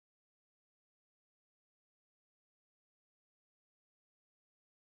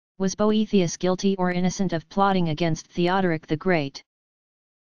Was Boethius guilty or innocent of plotting against Theodoric the Great?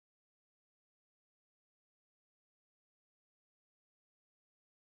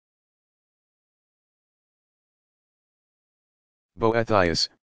 Boethius,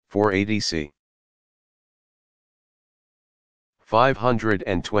 480 c.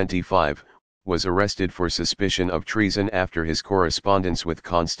 525, was arrested for suspicion of treason after his correspondence with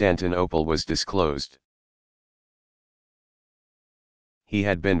Constantinople was disclosed. He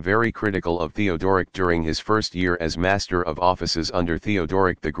had been very critical of Theodoric during his first year as Master of Offices under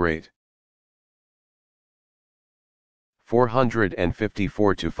Theodoric the Great.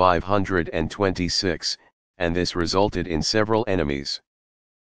 454 to 526, and this resulted in several enemies.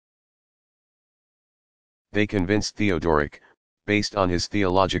 They convinced Theodoric, based on his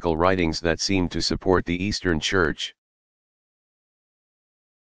theological writings that seemed to support the Eastern Church,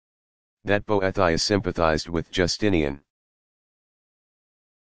 that Boethius sympathized with Justinian,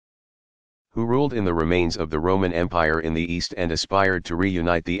 who ruled in the remains of the Roman Empire in the East and aspired to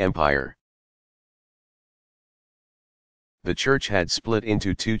reunite the empire. The Church had split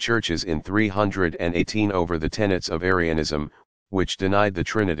into two churches in 318 over the tenets of Arianism, which denied the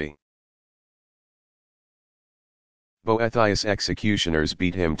Trinity. Boethius' executioners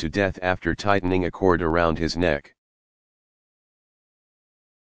beat him to death after tightening a cord around his neck,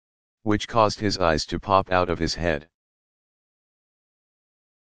 which caused his eyes to pop out of his head.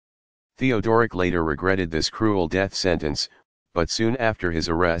 Theodoric later regretted this cruel death sentence, but soon after his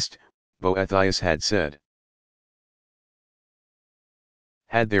arrest, Boethius had said,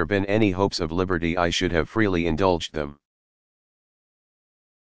 "Had there been any hopes of liberty, I should have freely indulged them.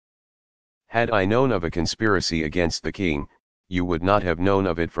 Had I known of a conspiracy against the king, you would not have known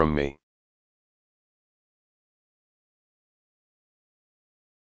of it from me."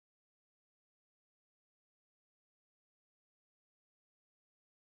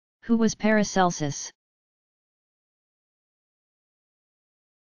 Who was Paracelsus?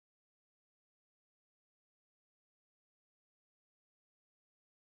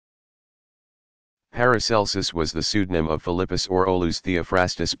 Paracelsus was the pseudonym of Philippus Orolus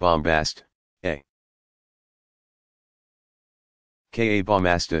Theophrastus Bombast, a.k.a.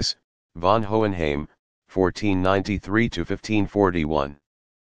 Bombastus, von Hohenheim, 1493–1541.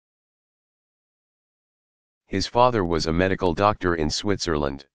 His father was a medical doctor in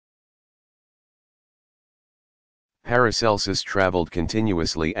Switzerland. Paracelsus traveled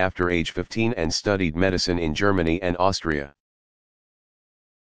continuously after age 15 and studied medicine in Germany and Austria.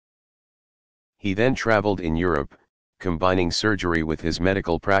 He then traveled in Europe, combining surgery with his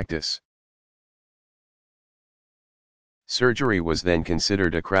medical practice. Surgery was then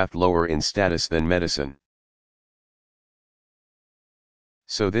considered a craft lower in status than medicine.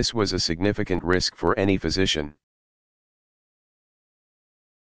 So this was a significant risk for any physician.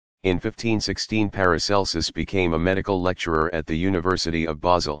 In 1516 Paracelsus became a medical lecturer at the University of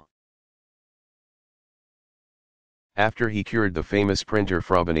Basel. After he cured the famous printer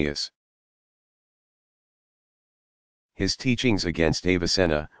Frobenius. His teachings against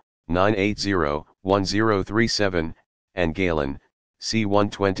Avicenna, 980-1037, and Galen, c.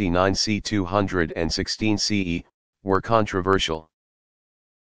 129 c. 216 CE, were controversial,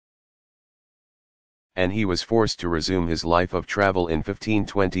 and he was forced to resume his life of travel in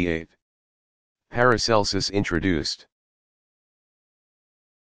 1528. Paracelsus introduced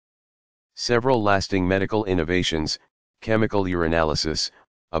several lasting medical innovations: chemical urinalysis,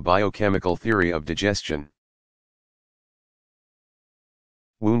 a biochemical theory of digestion;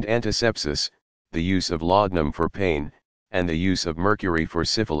 wound antisepsis, the use of laudanum for pain, and the use of mercury for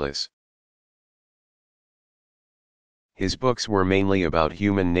syphilis. His books were mainly about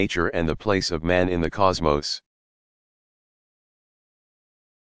human nature and the place of man in the cosmos.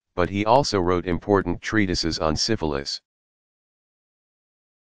 But he also wrote important treatises on syphilis.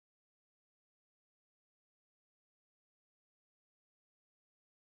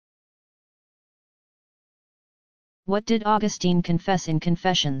 What did Augustine confess in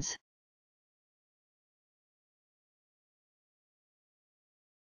Confessions?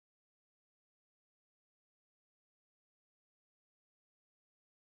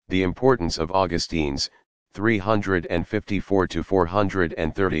 The importance of Augustine's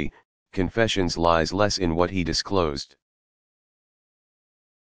 354–430 Confessions lies less in what he disclosed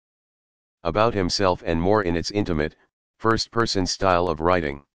about himself and more in its intimate, first-person style of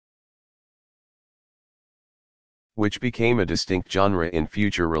writing, which became a distinct genre in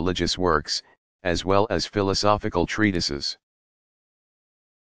future religious works, as well as philosophical treatises.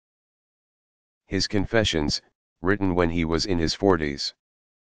 His Confessions, written when he was in his 40s,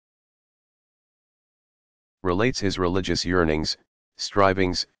 relates his religious yearnings,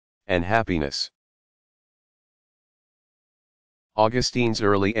 strivings, and happiness. Augustine's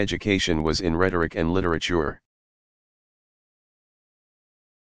early education was in rhetoric and literature.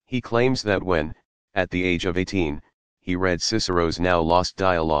 He claims that when, at the age of 18, he read Cicero's now lost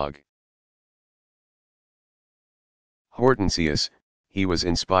dialogue, Hortensius, he was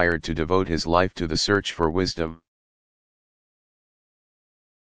inspired to devote his life to the search for wisdom.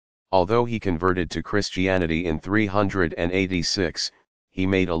 Although he converted to Christianity in 386, he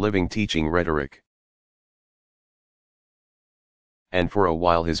made a living teaching rhetoric. And for a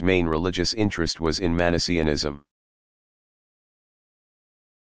while his main religious interest was in Manichaeanism.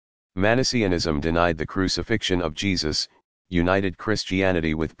 Manichaeanism denied the crucifixion of Jesus, united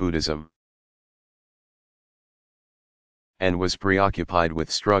Christianity with Buddhism, and was preoccupied with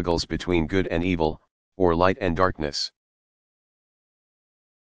struggles between good and evil, or light and darkness.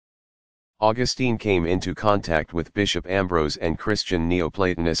 Augustine came into contact with Bishop Ambrose and Christian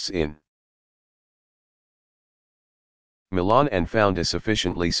Neoplatonists in Milan and found a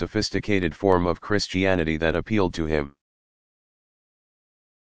sufficiently sophisticated form of Christianity that appealed to him.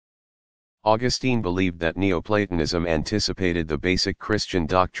 Augustine believed that Neoplatonism anticipated the basic Christian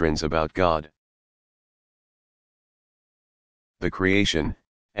doctrines about God, the creation,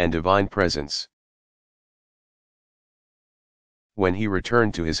 and divine presence. When he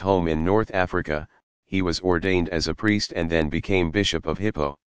returned to his home in North Africa, he was ordained as a priest and then became Bishop of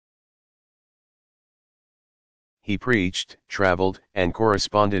Hippo. He preached, traveled, and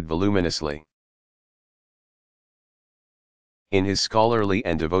corresponded voluminously. In his scholarly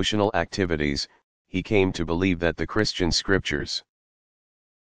and devotional activities, he came to believe that the Christian scriptures,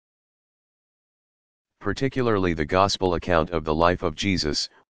 particularly the Gospel account of the life of Jesus,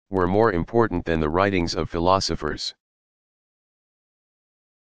 were more important than the writings of philosophers.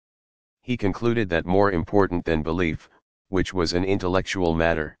 He concluded that more important than belief, which was an intellectual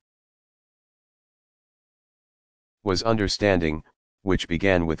matter, was understanding, which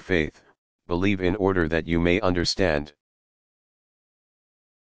began with faith. Believe in order that you may understand.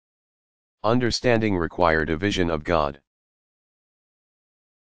 Understanding required a vision of God.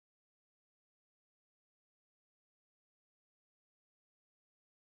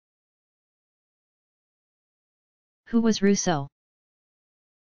 Who was Rousseau?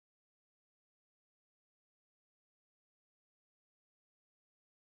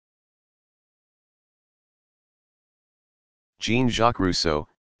 Jean-Jacques Rousseau,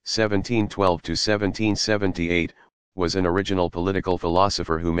 1712 to 1778, was an original political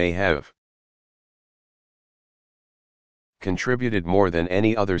philosopher who may have contributed more than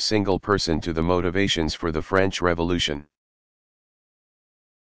any other single person to the motivations for the French Revolution.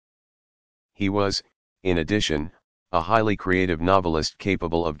 He was, in addition, a highly creative novelist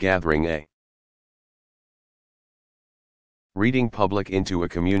capable of gathering a reading public into a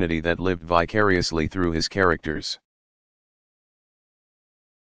community that lived vicariously through his characters,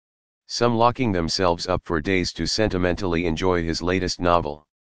 some locking themselves up for days to sentimentally enjoy his latest novel.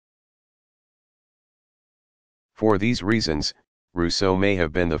 For these reasons, Rousseau may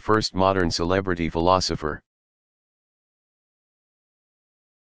have been the first modern celebrity philosopher.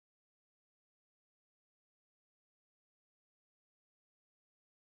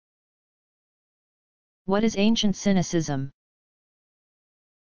 What is ancient cynicism?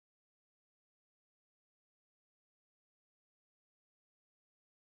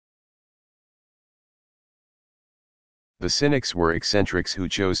 The cynics were eccentrics who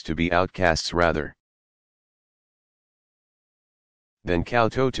chose to be outcasts rather than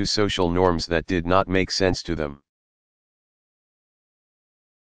kowtow to social norms that did not make sense to them.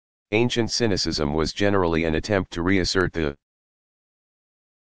 Ancient cynicism was generally an attempt to reassert the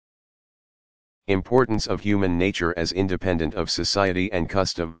importance of human nature as independent of society and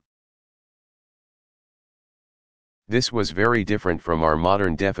custom. This was very different from our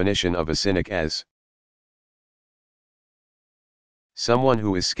modern definition of a cynic as someone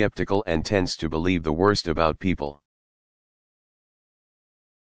who is skeptical and tends to believe the worst about people.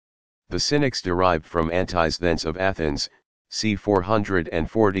 The Cynics derived from Antisthenes of Athens, c.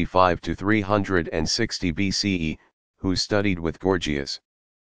 445 to 360 BCE, who studied with Gorgias,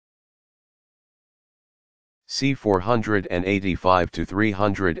 c. 485 to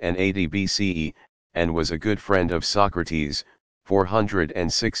 380 BCE, and was a good friend of Socrates,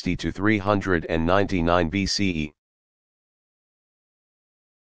 460 to 399 BCE.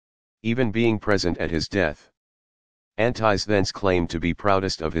 Even being present at his death, Antisthenes claimed to be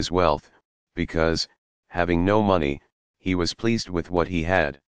proudest of his wealth, because, having no money, he was pleased with what he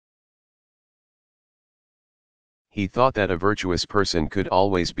had. He thought that a virtuous person could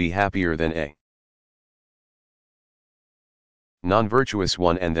always be happier than a non-virtuous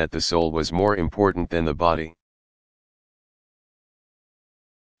one, and that the soul was more important than the body.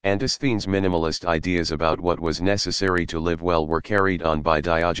 Antisthenes' minimalist ideas about what was necessary to live well were carried on by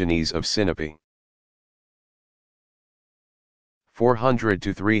Diogenes of Sinope. 400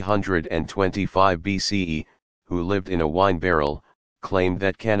 to 325 BCE, who lived in a wine barrel, claimed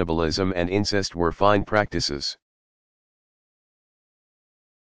that cannibalism and incest were fine practices,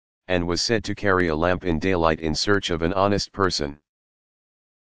 and was said to carry a lamp in daylight in search of an honest person.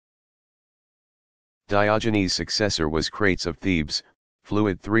 Diogenes' successor was Crates of Thebes,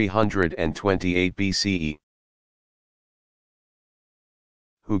 fluid 328 BCE,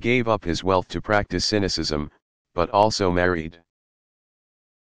 who gave up his wealth to practice cynicism, but also married.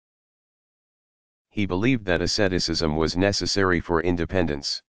 He believed that asceticism was necessary for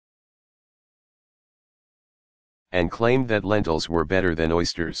independence, and claimed that lentils were better than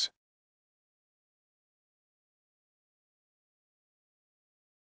oysters.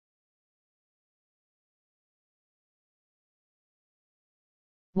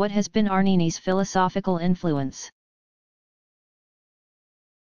 What has been Arnini's philosophical influence?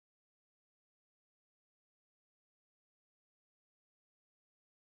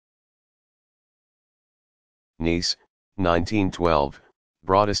 Nice, 1912,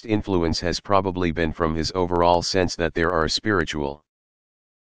 broadest influence has probably been from his overall sense that there are spiritual,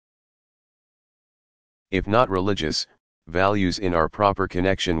 if not religious, values in our proper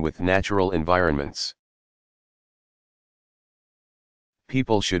connection with natural environments.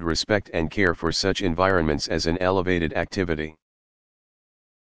 People should respect and care for such environments as an elevated activity.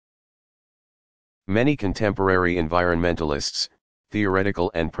 Many contemporary environmentalists, theoretical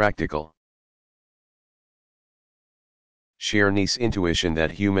and practical, share Nice's intuition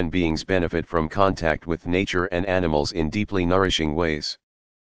that human beings benefit from contact with nature and animals in deeply nourishing ways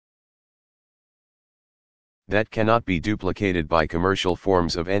that cannot be duplicated by commercial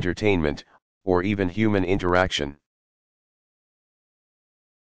forms of entertainment, or even human interaction.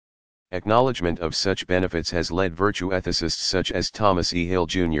 Acknowledgement of such benefits has led virtue ethicists such as Thomas E. Hill,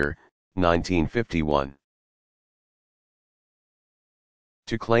 Jr., 1951,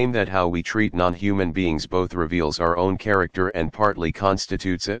 to claim that how we treat non-human beings both reveals our own character and partly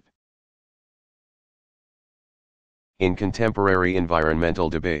constitutes it. In contemporary environmental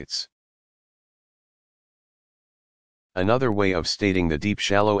debates, another way of stating the deep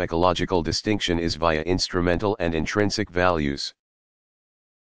shallow ecological distinction is via instrumental and intrinsic values.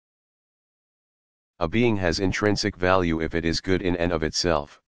 A being has intrinsic value if it is good in and of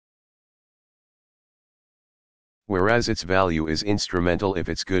itself, whereas its value is instrumental if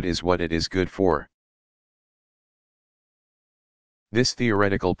its good is what it is good for. This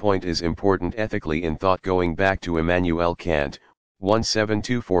theoretical point is important ethically in thought going back to Immanuel Kant,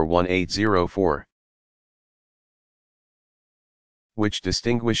 1724-1804, which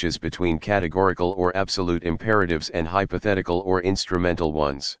distinguishes between categorical or absolute imperatives and hypothetical or instrumental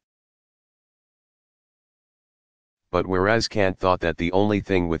ones. But whereas Kant thought that the only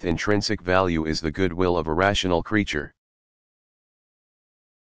thing with intrinsic value is the goodwill of a rational creature,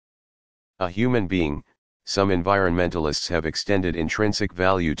 a human being, some environmentalists have extended intrinsic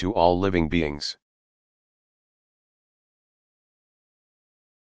value to all living beings.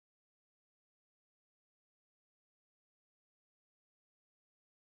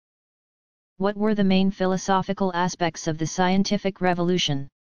 What were the main philosophical aspects of the scientific revolution?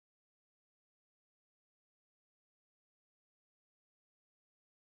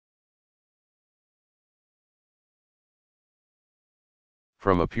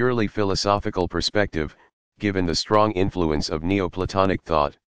 From a purely philosophical perspective, given the strong influence of Neoplatonic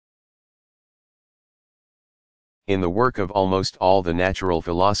thought in the work of almost all the natural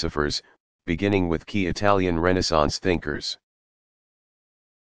philosophers, beginning with key Italian Renaissance thinkers,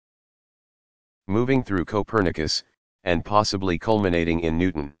 moving through Copernicus, and possibly culminating in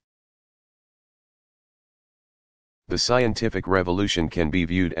Newton, the scientific revolution can be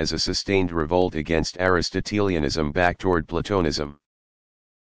viewed as a sustained revolt against Aristotelianism back toward Platonism.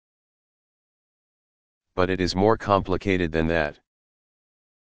 But it is more complicated than that.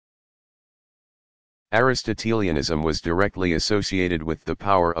 Aristotelianism was directly associated with the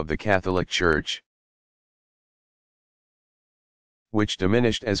power of the Catholic Church, which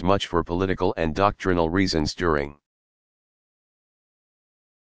diminished as much for political and doctrinal reasons during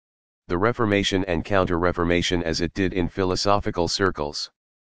the Reformation and Counter-Reformation as it did in philosophical circles.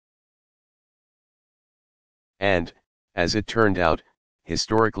 And, as it turned out,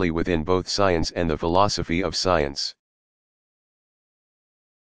 historically within both science and the philosophy of science.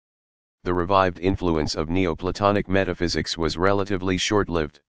 The revived influence of Neoplatonic metaphysics was relatively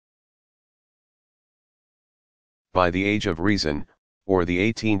short-lived. by the Age of Reason, or the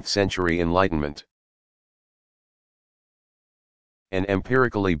 18th century Enlightenment. An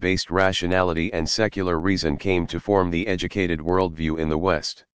empirically based rationality and secular reason came to form the educated worldview in the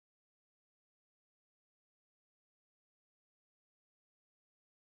West.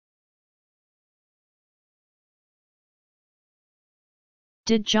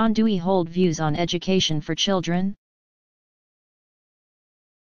 Did John Dewey hold views on education for children?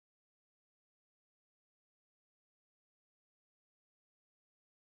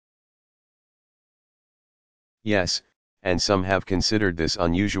 Yes, and some have considered this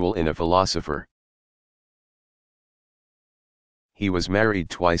unusual in a philosopher. He was married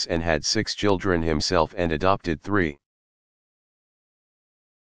twice and had 6 children himself and adopted 3.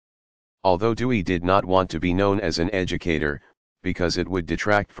 Although Dewey did not want to be known as an educator, because it would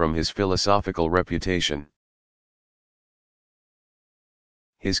detract from his philosophical reputation.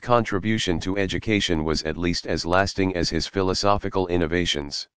 His contribution to education was at least as lasting as his philosophical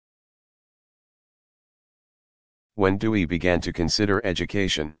innovations. When Dewey began to consider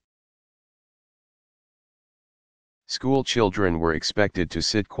education, school children were expected to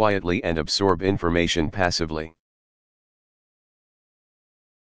sit quietly and absorb information passively.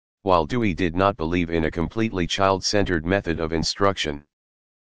 While Dewey did not believe in a completely child-centered method of instruction,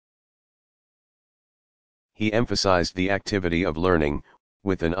 he emphasized the activity of learning,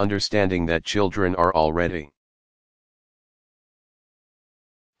 with an understanding that children are already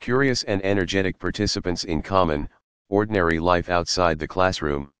curious and energetic participants in common, ordinary life outside the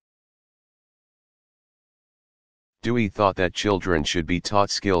classroom. Dewey thought that children should be taught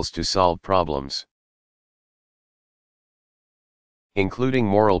skills to solve problems, including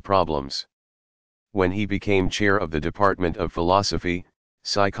moral problems. When he became chair of the Department of Philosophy,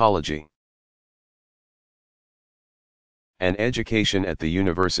 Psychology, and Education at the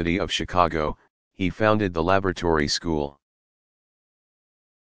University of Chicago, he founded the Laboratory School.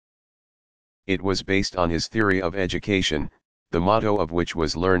 It was based on his theory of education, the motto of which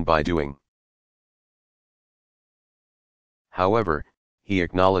was "Learn by doing." However, he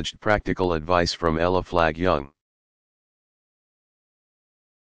acknowledged practical advice from Ella Flagg Young,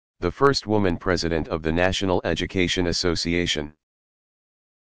 the first woman president of the National Education Association,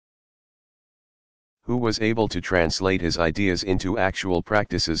 who was able to translate his ideas into actual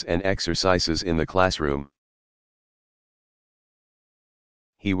practices and exercises in the classroom.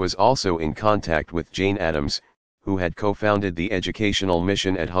 He was also in contact with Jane Addams, who had co-founded the educational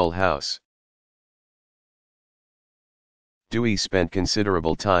mission at Hull House. Dewey spent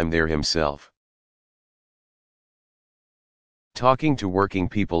considerable time there himself, talking to working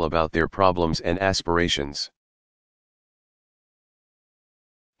people about their problems and aspirations.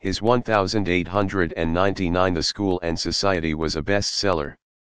 His 1899 The School and Society was a bestseller.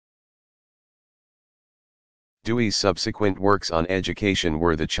 Dewey's subsequent works on education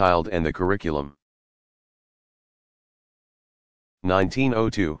were The Child and the Curriculum,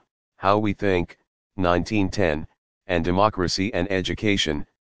 1902, How We Think, 1910, and Democracy and Education,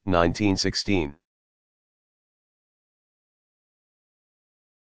 1916.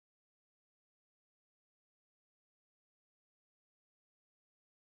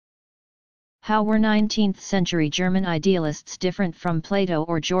 How were 19th-century German idealists different from Plato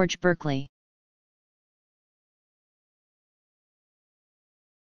or George Berkeley?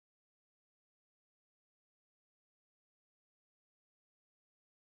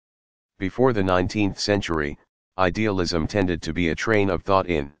 Before the 19th century, idealism tended to be a train of thought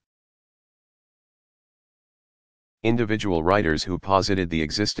in individual writers who posited the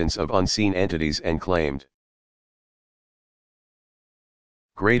existence of unseen entities and claimed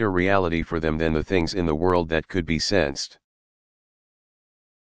greater reality for them than the things in the world that could be sensed.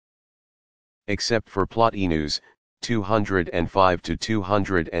 Except for Plotinus, 205 to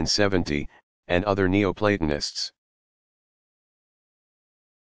 270, and other Neoplatonists.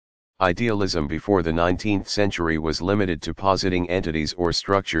 Idealism before the 19th century was limited to positing entities or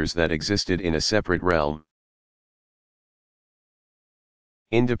structures that existed in a separate realm,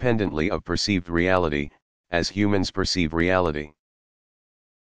 independently of perceived reality, as humans perceive reality.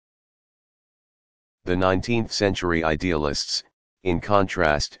 The 19th century idealists, in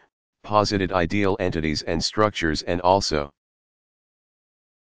contrast, posited ideal entities and structures and also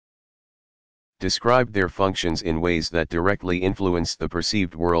described their functions in ways that directly influenced the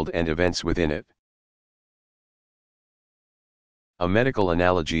perceived world and events within it. A medical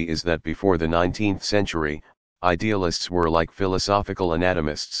analogy is that before the 19th century, idealists were like philosophical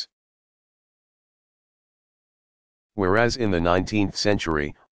anatomists, whereas in the 19th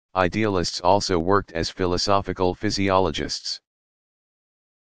century, idealists also worked as philosophical physiologists.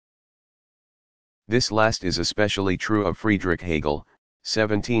 This last is especially true of Friedrich Hegel,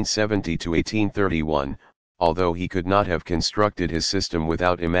 1770 to 1831, although he could not have constructed his system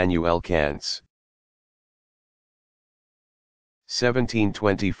without Immanuel Kant's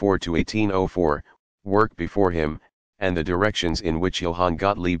 1724 to 1804, work before him, and the directions in which Johann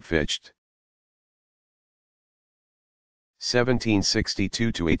Gottlieb Fichte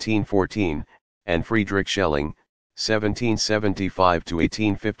 1762 to 1814, and Friedrich Schelling, 1775 to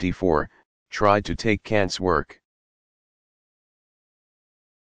 1854, tried to take Kant's work.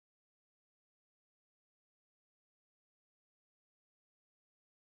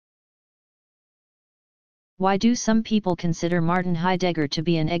 Why do some people consider Martin Heidegger to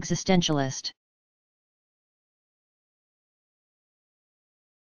be an existentialist?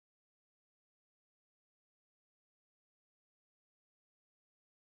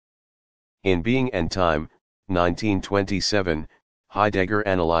 In Being and Time, 1927, Heidegger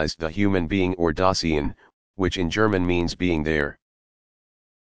analyzed the human being or Dasein, which in German means being there.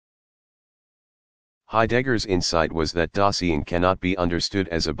 Heidegger's insight was that Dasein cannot be understood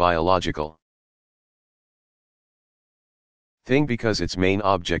as a biological thing because its main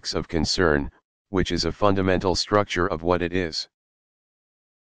objects of concern, which is a fundamental structure of what it is,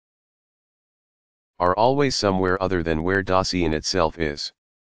 are always somewhere other than where Dasein itself is.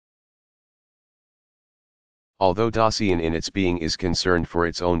 Although Dasein in its being is concerned for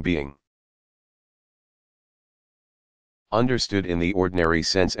its own being, understood in the ordinary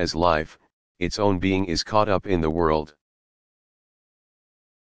sense as life, its own being is caught up in the world.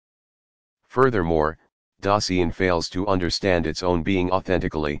 Furthermore, Dasein fails to understand its own being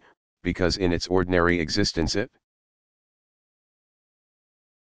authentically, because in its ordinary existence it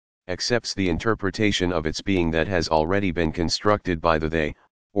accepts the interpretation of its being that has already been constructed by the they,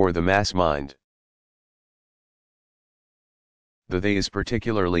 or the mass mind. The they is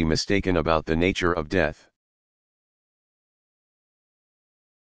particularly mistaken about the nature of death.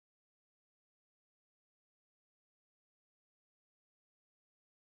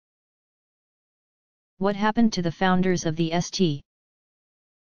 What happened to the founders of the St.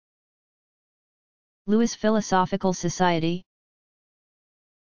 Louis Philosophical Society?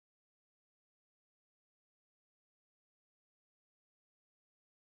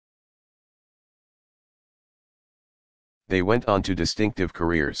 They went on to distinctive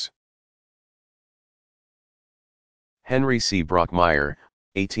careers. Henry C. Brockmeyer,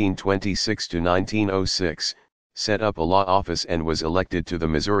 1826 to 1906, set up a law office and was elected to the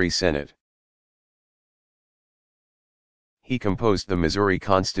Missouri Senate. He composed the Missouri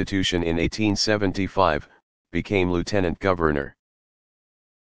Constitution in 1875, became lieutenant governor,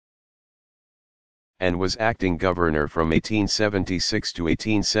 and was acting governor from 1876 to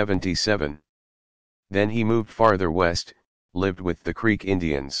 1877. Then he moved farther west, lived with the Creek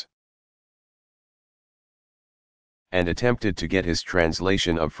Indians, and attempted to get his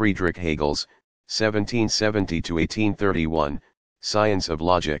translation of Friedrich Hegel's 1770 to 1831 Science of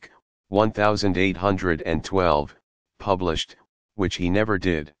Logic, 1812, published, which he never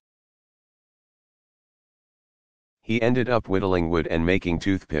did. He ended up whittling wood and making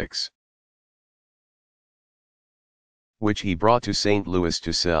toothpicks, which he brought to St. Louis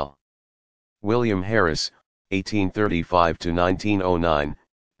to sell. William Harris, 1835 to 1909,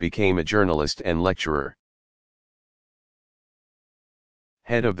 became a journalist and lecturer,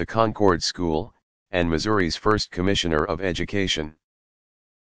 head of the Concord School, and Missouri's first commissioner of education.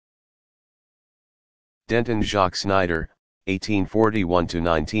 Denton Jacques Snyder, 1841 to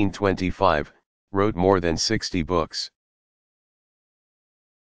 1925, wrote more than 60 books,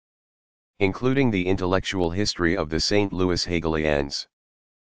 including the intellectual history of the St. Louis Hegelians.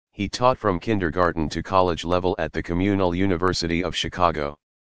 He taught from kindergarten to college level at the Communal University of Chicago,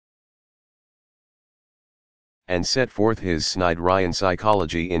 and set forth his Snyderian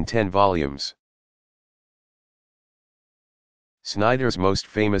psychology in 10 volumes. Snyder's most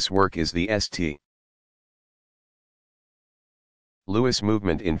famous work is the St. Louis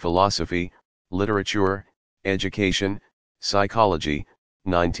movement in philosophy, literature, education, psychology,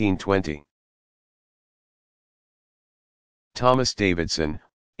 1920. Thomas Davidson,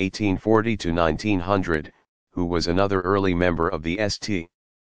 1840 to 1900, who was another early member of the St.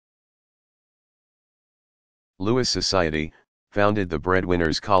 Louis Society, founded the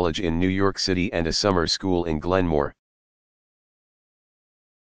Breadwinners College in New York City and a summer school in Glenmore,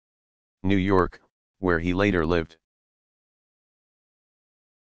 New York, where he later lived.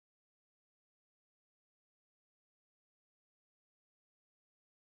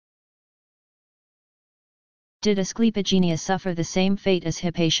 Did Asclepiadina suffer the same fate as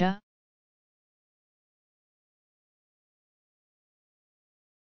Hypatia?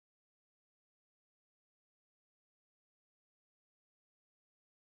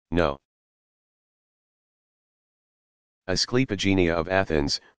 No. Asclepigenia of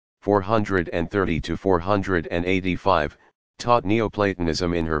Athens, 430 to 485, taught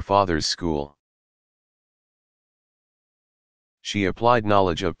Neoplatonism in her father's school. She applied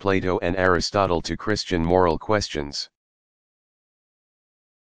knowledge of Plato and Aristotle to Christian moral questions.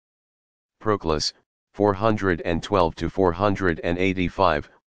 Proclus, 412 to 485,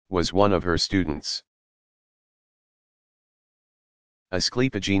 was one of her students.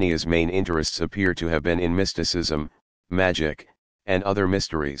 Asclepigenia's main interests appear to have been in mysticism, magic, and other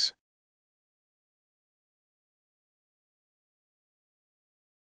mysteries.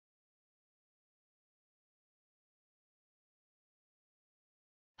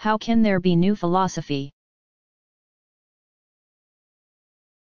 How can there be new philosophy?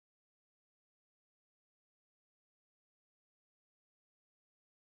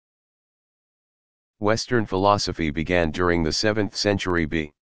 Western philosophy began during the 7th century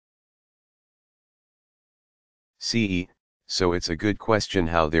B.C., so it's a good question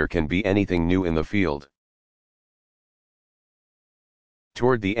how there can be anything new in the field.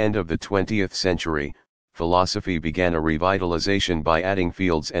 Toward the end of the 20th century, philosophy began a revitalization by adding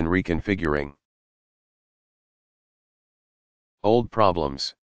fields and reconfiguring old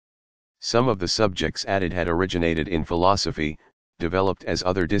problems. Some of the subjects added had originated in philosophy, developed as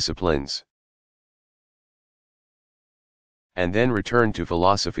other disciplines, and then returned to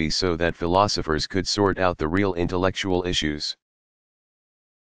philosophy so that philosophers could sort out the real intellectual issues.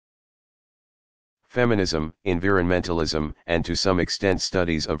 Feminism, environmentalism, and to some extent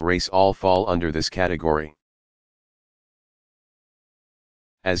studies of race all fall under this category.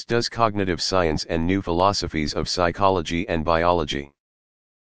 As does cognitive science and new philosophies of psychology and biology.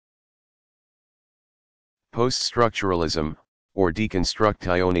 Post-structuralism, or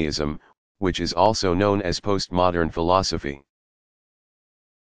deconstructionism, which is also known as postmodern philosophy,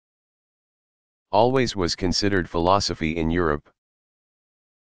 always was considered philosophy in Europe,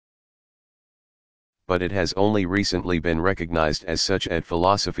 but it has only recently been recognized as such at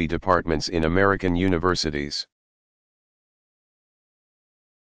philosophy departments in American universities.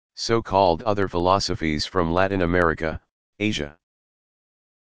 So-called other philosophies from Latin America, Asia,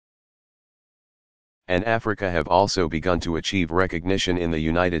 and Africa have also begun to achieve recognition in the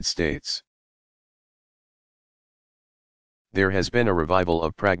United States. There has been a revival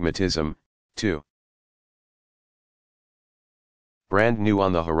of pragmatism, too. Brand new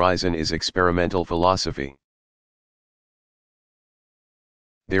on the horizon is experimental philosophy.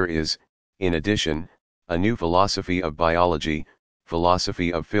 There is, in addition, a new philosophy of biology,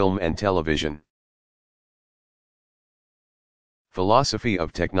 philosophy of film and television, philosophy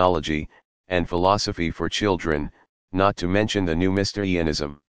of technology, and philosophy for children, not to mention the new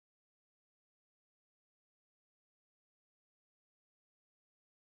Mysterianism.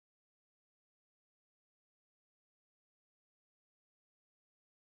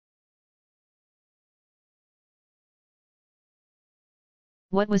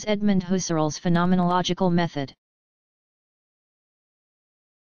 What was Edmund Husserl's phenomenological method?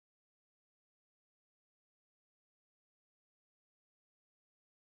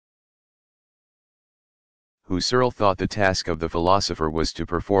 Husserl thought the task of the philosopher was to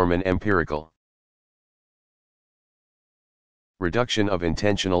perform an empirical reduction of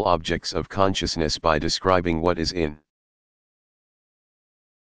intentional objects of consciousness by describing what is in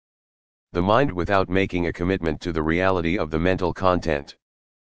the mind without making a commitment to the reality of the mental content.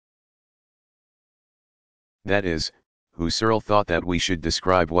 That is, Husserl thought that we should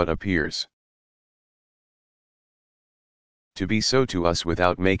describe what appears to be so to us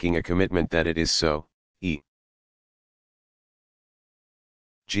without making a commitment that it is so, e.g.,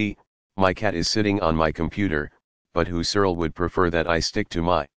 my cat is sitting on my computer, but Husserl would prefer that I stick to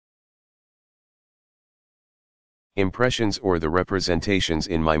my impressions or the representations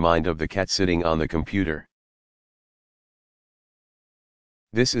in my mind of the cat sitting on the computer.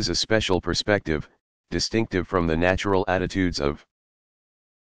 This is a special perspective, distinctive from the natural attitudes of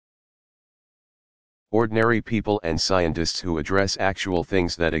ordinary people and scientists who address actual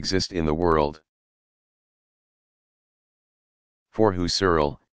things that exist in the world. For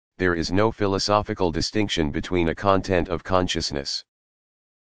Husserl, there is no philosophical distinction between a content of consciousness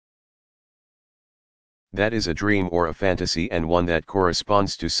that is a dream or a fantasy and one that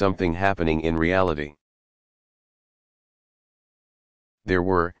corresponds to something happening in reality. There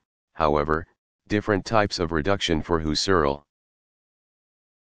were, however, different types of reduction for Husserl.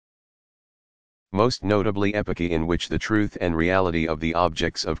 Most notably epoche in which the truth and reality of the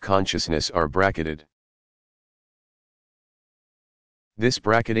objects of consciousness are bracketed. This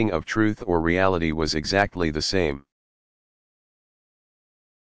bracketing of truth or reality was exactly the same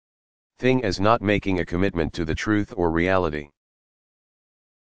thing as not making a commitment to the truth or reality.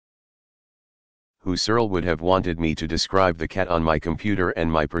 Husserl would have wanted me to describe the cat on my computer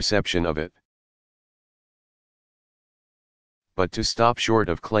and my perception of it. But to stop short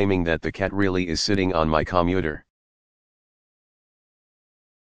of claiming that the cat really is sitting on my computer.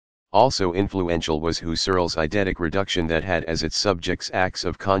 Also influential was Husserl's eidetic reduction that had as its subjects acts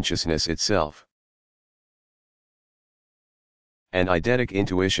of consciousness itself. An eidetic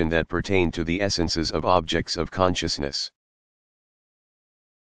intuition that pertained to the essences of objects of consciousness.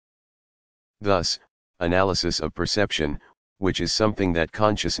 Thus, analysis of perception, which is something that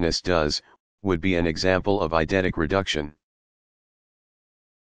consciousness does, would be an example of eidetic reduction.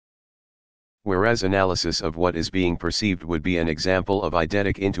 Whereas analysis of what is being perceived would be an example of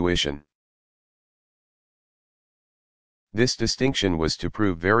eidetic intuition. This distinction was to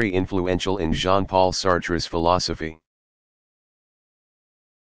prove very influential in Jean-Paul Sartre's philosophy,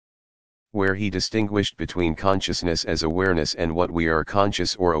 where he distinguished between consciousness as awareness and what we are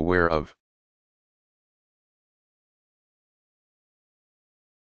conscious or aware of.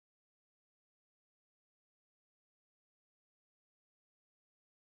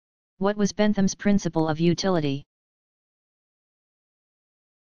 What was Bentham's principle of utility?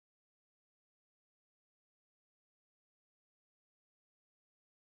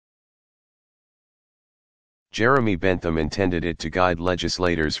 Jeremy Bentham intended it to guide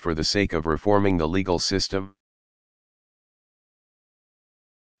legislators for the sake of reforming the legal system.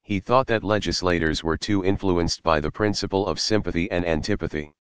 He thought that legislators were too influenced by the principle of sympathy and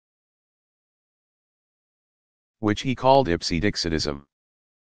antipathy, which he called ipsedixidism.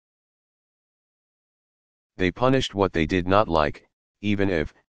 They punished what they did not like, even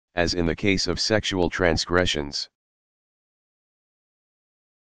if, as in the case of sexual transgressions,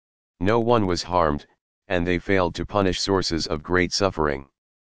 no one was harmed, and they failed to punish sources of great suffering.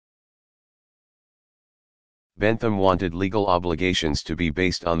 Bentham wanted legal obligations to be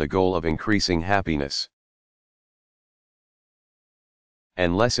based on the goal of increasing happiness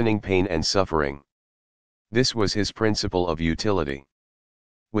and lessening pain and suffering. This was his principle of utility.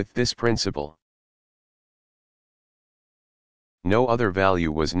 With this principle, no other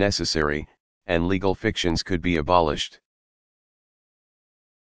value was necessary, and legal fictions could be abolished.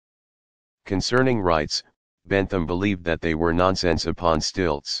 Concerning rights, Bentham believed that they were nonsense upon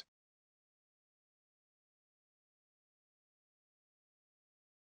stilts.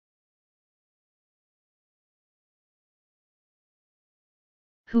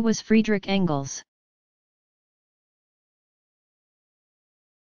 Who was Friedrich Engels?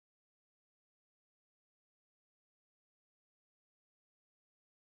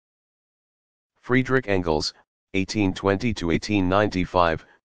 Friedrich Engels, 1820–1895,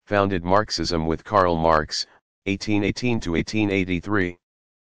 founded Marxism with Karl Marx, 1818–1883.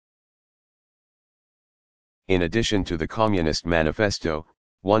 In addition to the Communist Manifesto,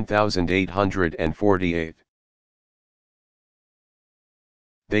 1848.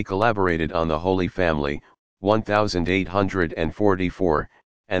 They collaborated on the Holy Family, 1844,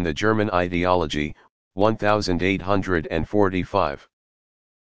 and the German Ideology, 1845.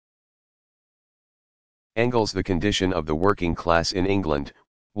 Engels' The Condition of the Working Class in England,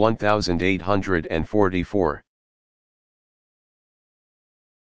 1844.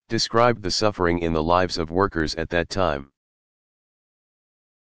 Described the suffering in the lives of workers at that time.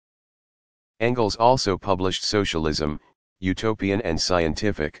 Engels also published Socialism, Utopian and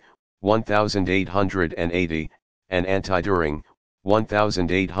Scientific, 1880, and Anti-Düring,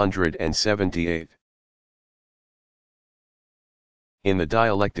 1878. In the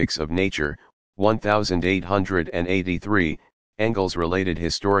Dialectics of Nature, 1883, Engels related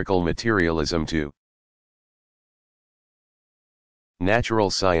historical materialism to natural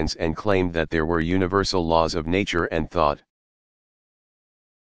science and claimed that there were universal laws of nature and thought.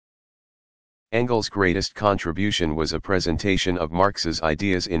 Engels' greatest contribution was a presentation of Marx's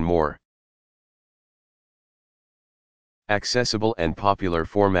ideas in more accessible and popular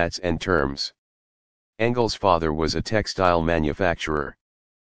formats and terms. Engels' father was a textile manufacturer,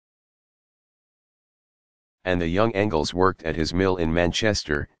 and the young Engels worked at his mill in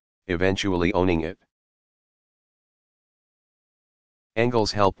Manchester, eventually owning it.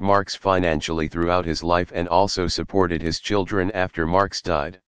 Engels helped Marx financially throughout his life and also supported his children after Marx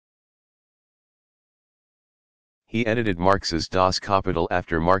died. He edited Marx's Das Kapital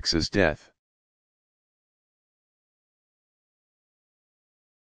after Marx's death.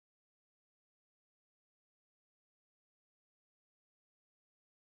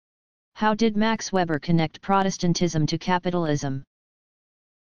 How did Max Weber connect Protestantism to capitalism?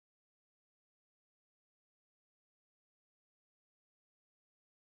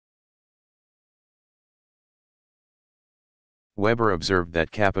 Weber observed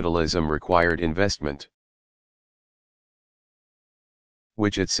that capitalism required investment,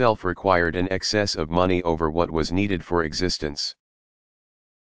 which itself required an excess of money over what was needed for existence.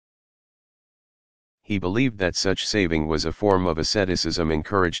 He believed that such saving was a form of asceticism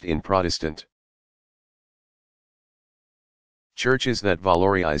encouraged in Protestant churches that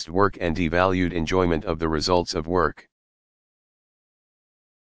valorized work and devalued enjoyment of the results of work.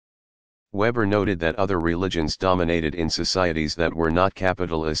 Weber noted that other religions dominated in societies that were not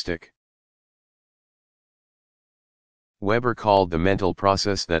capitalistic. Weber called the mental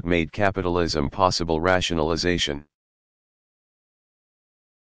process that made capitalism possible rationalization,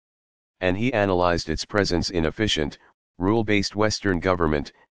 and he analyzed its presence in efficient, rule-based Western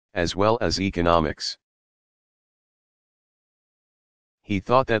government, as well as economics. He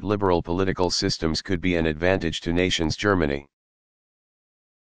thought that liberal political systems could be an advantage to nations Germany,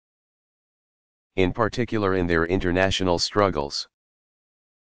 in particular in their international struggles.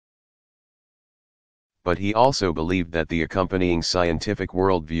 But he also believed that the accompanying scientific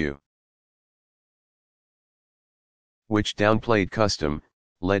worldview, which downplayed custom,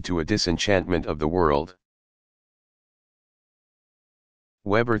 led to a disenchantment of the world.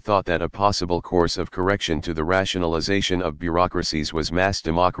 Weber thought that a possible course of correction to the rationalization of bureaucracies was mass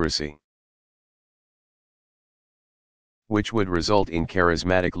democracy, which would result in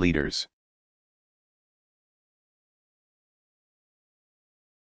charismatic leaders.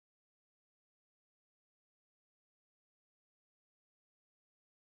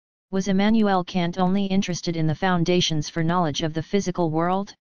 Was Immanuel Kant only interested in the foundations for knowledge of the physical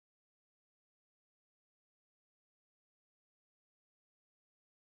world?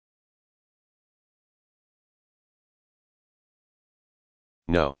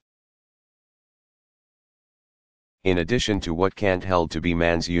 No. In addition to what Kant held to be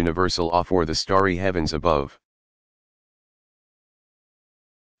man's universal awe for the starry heavens above,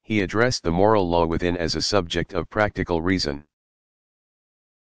 he addressed the moral law within as a subject of practical reason.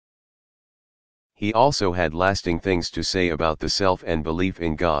 He also had lasting things to say about the self and belief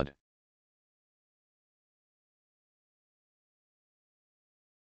in God.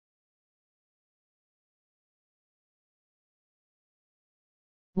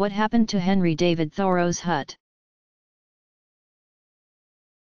 What happened to Henry David Thoreau's hut?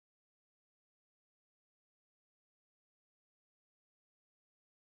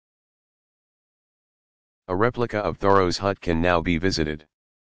 A replica of Thoreau's hut can now be visited.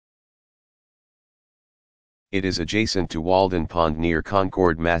 It is adjacent to Walden Pond near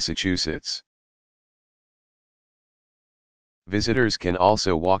Concord, Massachusetts. Visitors can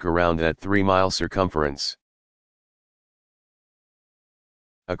also walk around that 3-mile circumference,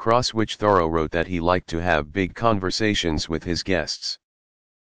 across which Thoreau wrote that he liked to have big conversations with his guests.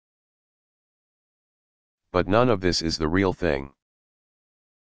 But none of this is the real thing.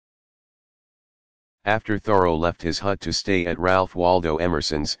 After Thoreau left his hut to stay at Ralph Waldo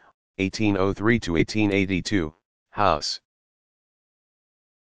Emerson's, 1803–1882, house,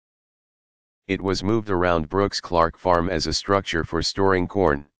 it was moved around Brooks Clark Farm as a structure for storing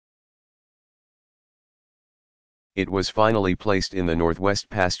corn. It was finally placed in the northwest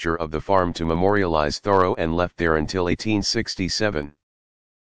pasture of the farm to memorialize Thoreau and left there until 1867.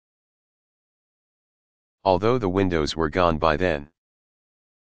 Although the windows were gone by then.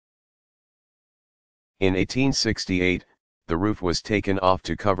 In 1868, the roof was taken off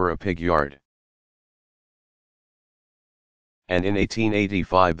to cover a pig yard. And in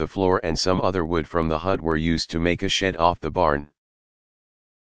 1885 the floor and some other wood from the hut were used to make a shed off the barn.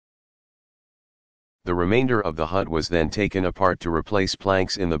 The remainder of the hut was then taken apart to replace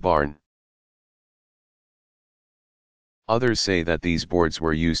planks in the barn. Others say that these boards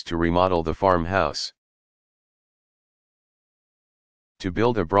were used to remodel the farmhouse, to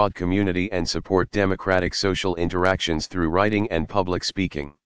build a broad community and support democratic social interactions through writing and public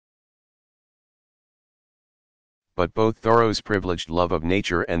speaking. But both Thoreau's privileged love of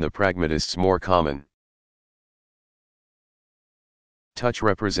nature and the pragmatist's more common touch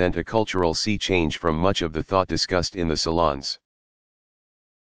represent a cultural sea change from much of the thought discussed in the salons,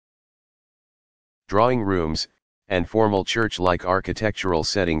 drawing rooms, and formal church-like architectural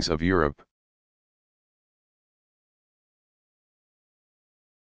settings of Europe.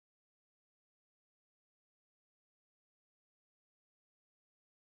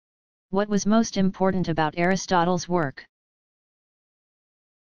 What was most important about Aristotle's work?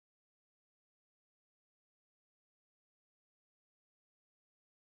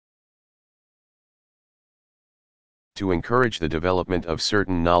 To encourage the development of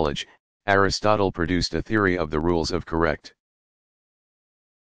certain knowledge, Aristotle produced a theory of the rules of correct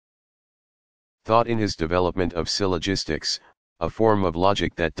thought in his development of syllogistics, a form of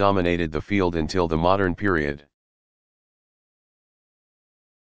logic that dominated the field until the modern period.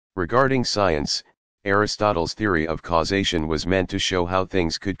 Regarding science, Aristotle's theory of causation was meant to show how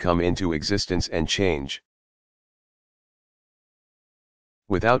things could come into existence and change,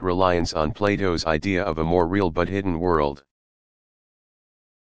 without reliance on Plato's idea of a more real but hidden world.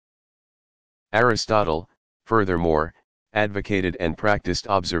 Aristotle, furthermore, advocated and practiced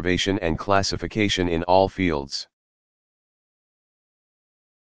observation and classification in all fields.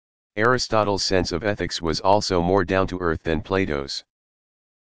 Aristotle's sense of ethics was also more down-to-earth than Plato's.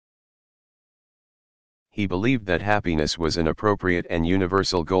 He believed that happiness was an appropriate and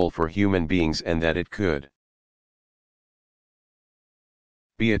universal goal for human beings and that it could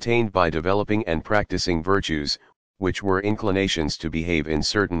be attained by developing and practicing virtues, which were inclinations to behave in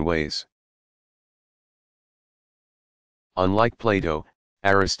certain ways. Unlike Plato,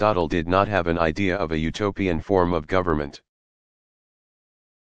 Aristotle did not have an idea of a utopian form of government,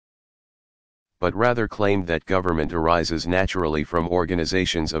 but rather claimed that government arises naturally from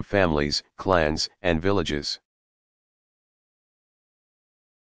organizations of families, clans, and villages.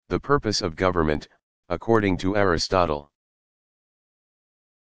 The purpose of government, according to Aristotle,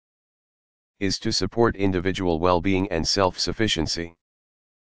 is to support individual well-being and self-sufficiency.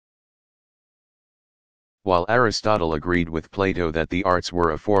 While Aristotle agreed with Plato that the arts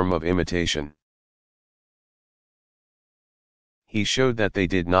were a form of imitation, he showed that they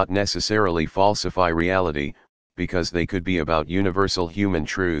did not necessarily falsify reality, because they could be about universal human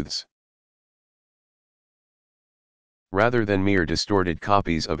truths, rather than mere distorted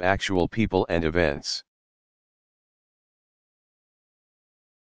copies of actual people and events.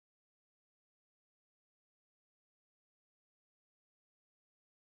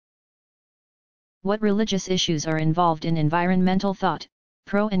 What religious issues are involved in environmental thought,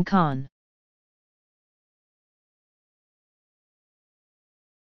 pro and con?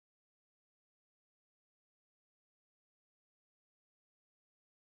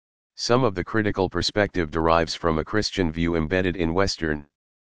 Some of the critical perspective derives from a Christian view embedded in Western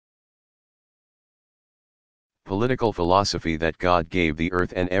political philosophy that God gave the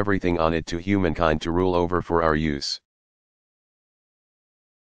earth and everything on it to humankind to rule over for our use.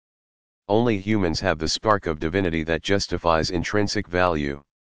 Only humans have the spark of divinity that justifies intrinsic value.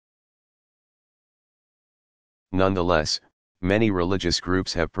 Nonetheless, many religious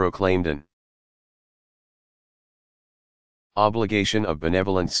groups have proclaimed an obligation of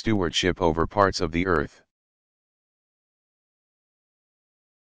benevolent stewardship over parts of the earth.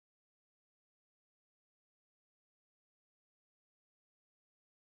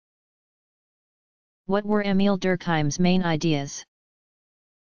 What were Emil Durkheim's main ideas?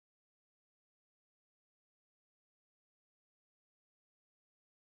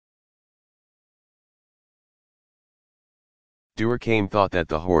 Durkheim thought that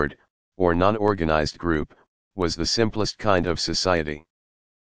the horde, or non-organized group, was the simplest kind of society.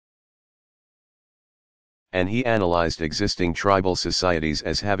 And he analyzed existing tribal societies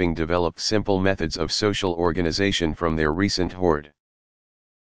as having developed simple methods of social organization from their recent horde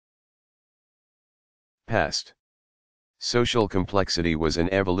past. Social complexity was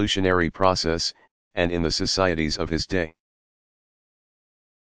an evolutionary process, and in the societies of his day,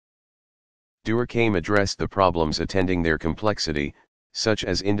 Durkheim addressed the problems attending their complexity, such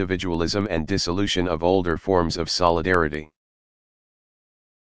as individualism and dissolution of older forms of solidarity.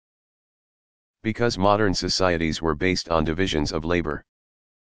 Because modern societies were based on divisions of labor,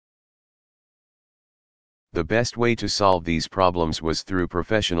 the best way to solve these problems was through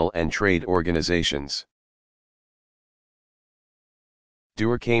professional and trade organizations.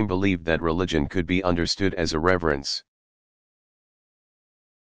 Durkheim believed that religion could be understood as a reverence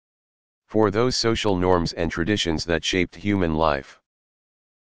for those social norms and traditions that shaped human life.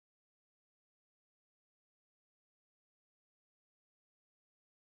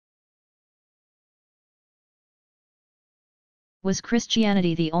 Was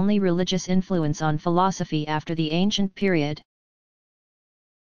Christianity the only religious influence on philosophy after the ancient period?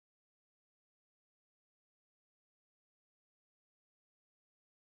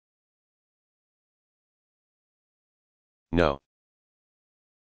 No.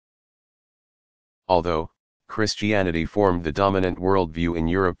 Although, Christianity formed the dominant worldview in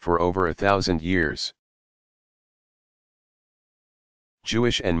Europe for over 1,000 years,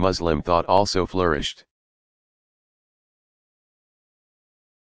 Jewish and Muslim thought also flourished.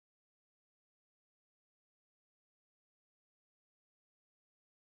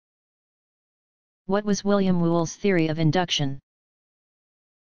 What was William Whewell's theory of induction?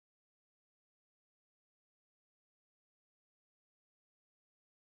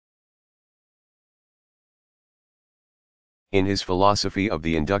 in his philosophy of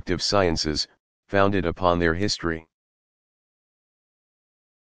the inductive sciences, founded upon their history.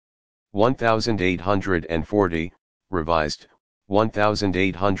 1840, revised,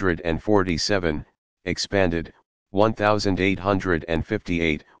 1847, expanded,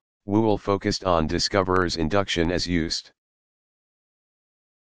 1858, Whewell focused on discoverer's induction as used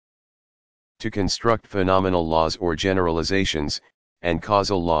to construct phenomenal laws or generalizations, and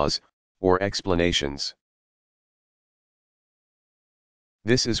causal laws, or explanations.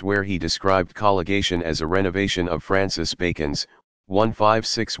 This is where he described colligation as a renovation of Francis Bacon's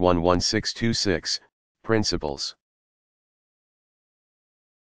 15611626 principles.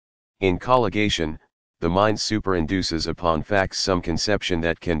 In colligation, the mind superinduces upon facts some conception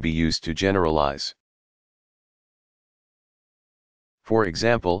that can be used to generalize. For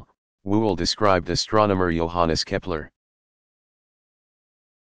example, Whewell described astronomer Johannes Kepler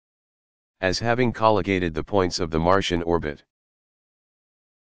as having colligated the points of the Martian orbit.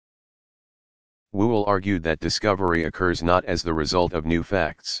 Whewell argued that discovery occurs not as the result of new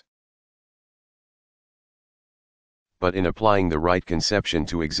facts, but in applying the right conception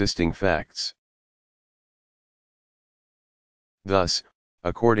to existing facts. Thus,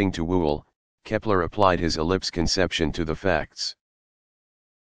 according to Whewell, Kepler applied his ellipse conception to the facts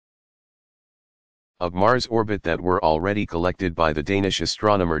of Mars' orbit that were already collected by the Danish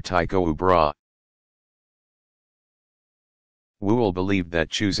astronomer Tycho Brahe. Whewell believed that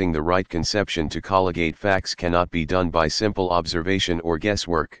choosing the right conception to colligate facts cannot be done by simple observation or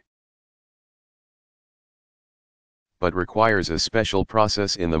guesswork, but requires a special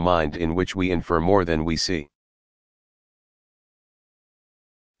process in the mind in which we infer more than we see.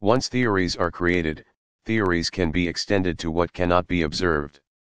 Once theories are created, theories can be extended to what cannot be observed,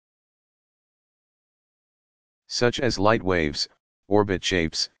 such as light waves, orbit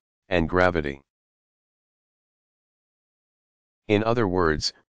shapes, and gravity. In other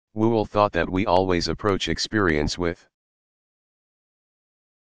words, Whewell thought that we always approach experience with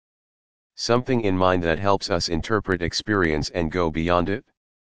something in mind that helps us interpret experience and go beyond it.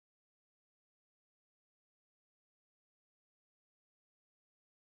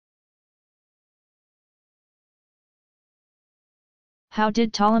 How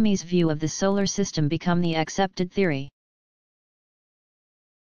did Ptolemy's view of the solar system become the accepted theory?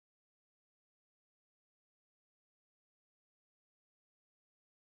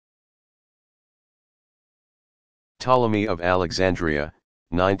 Ptolemy of Alexandria,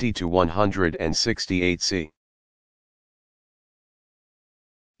 90 to 168 c.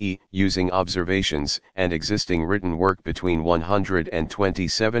 Using observations and existing written work between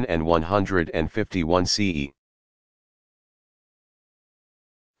 127 and 151 CE.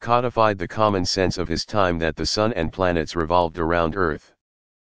 Codified the common sense of his time that the sun and planets revolved around Earth.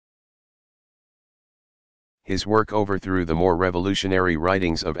 His work overthrew the more revolutionary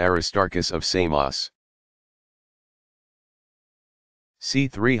writings of Aristarchus of Samos, c.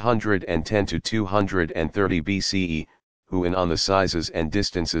 310 to 230 BCE, who in On the Sizes and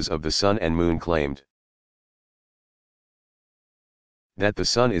Distances of the Sun and Moon claimed that the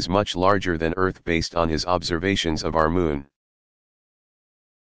Sun is much larger than Earth based on his observations of our Moon.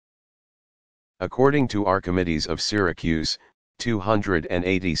 According to Archimedes of Syracuse,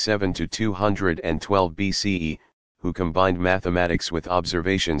 287 to 212 BCE, who combined mathematics with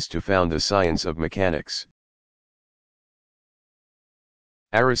observations to found the science of mechanics.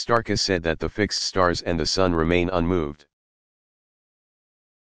 Aristarchus said that the fixed stars and the sun remain unmoved,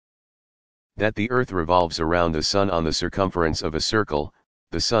 that the earth revolves around the sun on the circumference of a circle,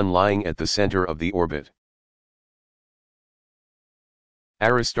 the sun lying at the center of the orbit.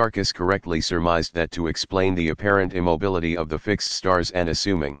 Aristarchus correctly surmised that to explain the apparent immobility of the fixed stars and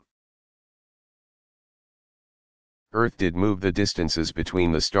assuming Earth did move, the distances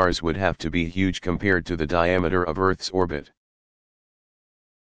between the stars would have to be huge compared to the diameter of Earth's orbit.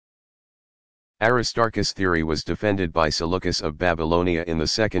 Aristarchus' theory was defended by Seleucus of Babylonia in the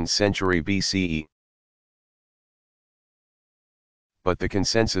 2nd century BCE. But the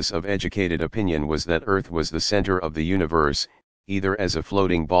consensus of educated opinion was that Earth was the center of the universe, either as a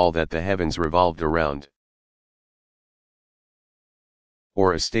floating ball that the heavens revolved around,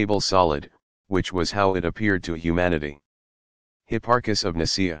 or a stable solid, which was how it appeared to humanity. Hipparchus of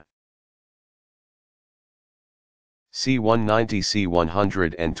Nicaea, c. 190 –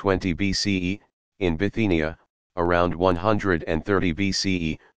 120 BCE, in Bithynia, around 130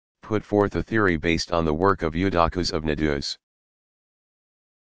 BCE, put forth a theory based on the work of Eudoxus of Cnidos,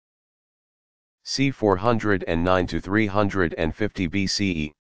 c. 409 to 350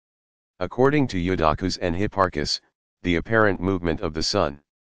 BCE. According to Eudoxus and Hipparchus, the apparent movement of the sun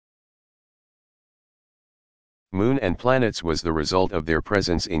Moon and planets was the result of their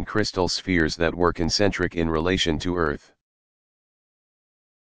presence in crystal spheres that were concentric in relation to Earth.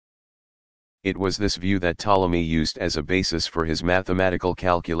 It was this view that Ptolemy used as a basis for his mathematical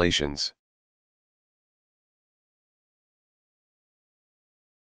calculations.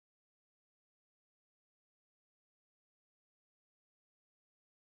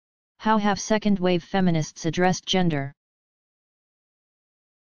 How have second-wave feminists addressed gender?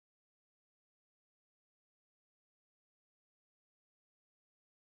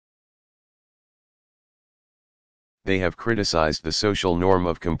 They have criticized the social norm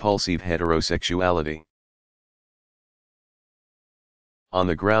of compulsive heterosexuality, on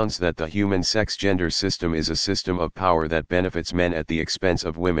the grounds that the human sex-gender system is a system of power that benefits men at the expense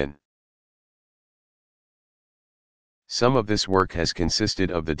of women. Some of this work has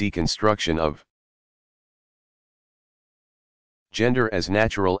consisted of the deconstruction of gender as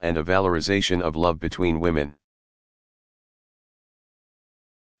natural and a valorization of love between women.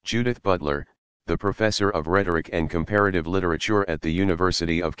 Judith Butler, the professor of rhetoric and comparative literature at the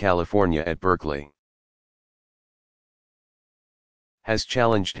University of California at Berkeley, has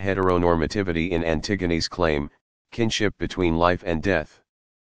challenged heteronormativity in Antigone's claim, kinship between life and death.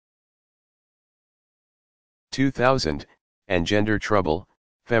 2000, and Gender Trouble,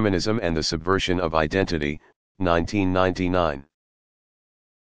 Feminism and the Subversion of Identity, 1999.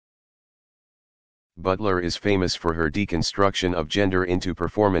 Butler is famous for her deconstruction of gender into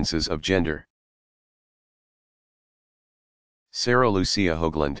performances of gender. Sarah Lucia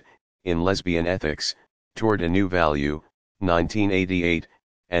Hoagland, in Lesbian Ethics, Toward a New Value, 1988,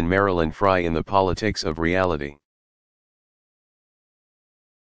 and Marilyn Fry in The Politics of Reality.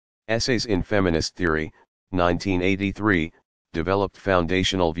 Essays in Feminist Theory, 1983, developed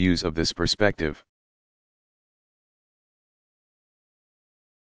foundational views of this perspective.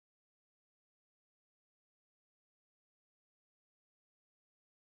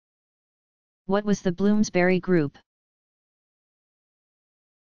 What was the Bloomsbury Group?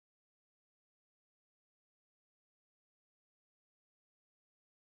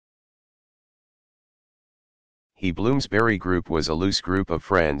 The Bloomsbury Group was a loose group of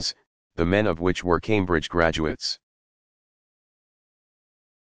friends, the men of which were Cambridge graduates.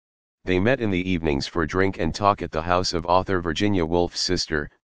 They met in the evenings for drink and talk at the house of author Virginia Woolf's sister,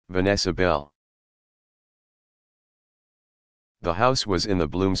 Vanessa Bell. The house was in the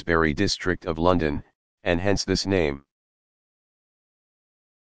Bloomsbury district of London, and hence this name.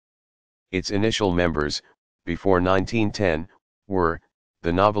 Its initial members, before 1910, were,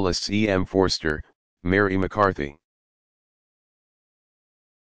 the novelists E. M. Forster, Mary McCarthy,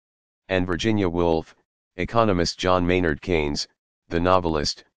 and Virginia Woolf, economist John Maynard Keynes, the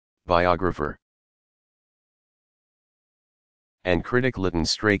novelist, biographer, and critic Lytton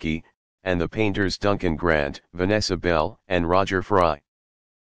Strachey, and the painters Duncan Grant, Vanessa Bell, and Roger Fry.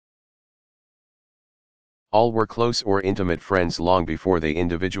 All were close or intimate friends long before they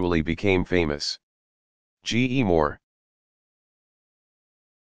individually became famous. G. E. Moore,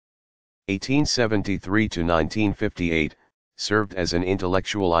 1873 to 1958, served as an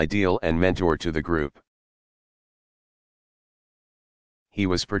intellectual ideal and mentor to the group. He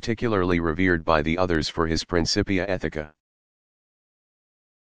was particularly revered by the others for his Principia Ethica,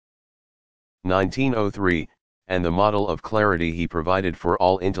 1903, and the model of clarity he provided for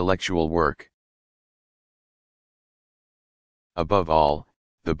all intellectual work. Above all,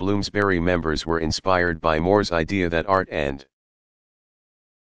 the Bloomsbury members were inspired by Moore's idea that art and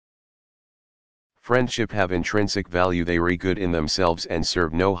friendship have intrinsic value. They are good in themselves and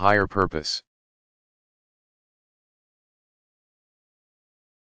serve no higher purpose.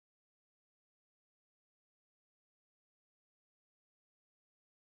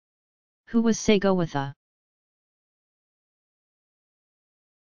 Who was Segowitha?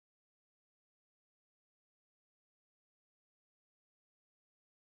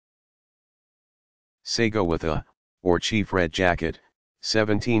 Segowitha, or Chief Red Jacket,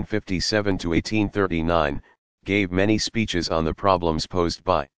 1757 to 1839, gave many speeches on the problems posed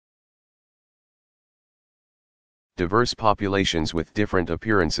by diverse populations with different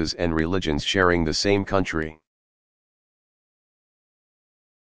appearances and religions sharing the same country.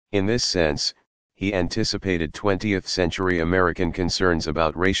 In this sense, he anticipated 20th-century American concerns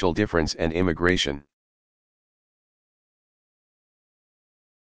about racial difference and immigration.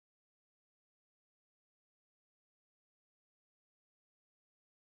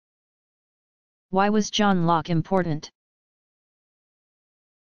 Why was John Locke important?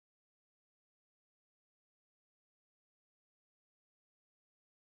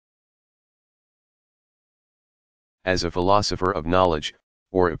 As a philosopher of knowledge,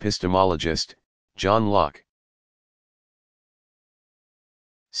 or epistemologist, John Locke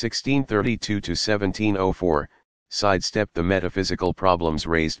 1632 to 1704, sidestepped the metaphysical problems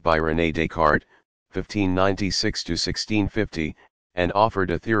raised by René Descartes, 1596 to 1650, and offered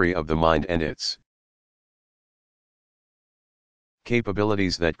a theory of the mind and its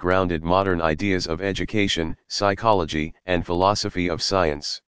capabilities that grounded modern ideas of education, psychology, and philosophy of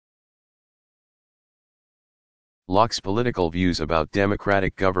science. Locke's political views about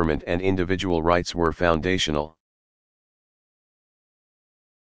democratic government and individual rights were foundational,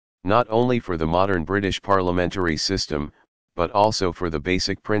 not only for the modern British parliamentary system, but also for the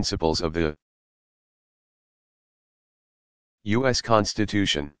basic principles of the U.S.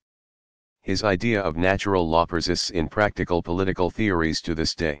 Constitution. His idea of natural law persists in practical political theories to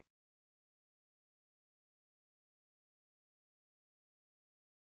this day.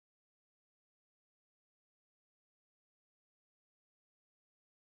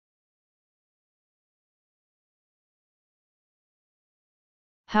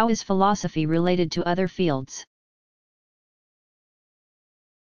 How is philosophy related to other fields?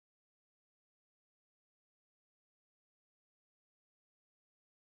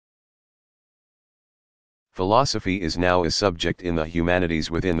 Philosophy is now a subject in the humanities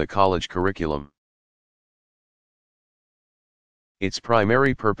within the college curriculum. Its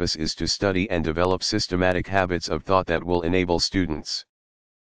primary purpose is to study and develop systematic habits of thought that will enable students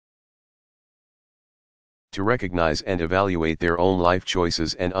to recognize and evaluate their own life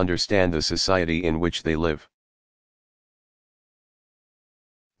choices and understand the society in which they live.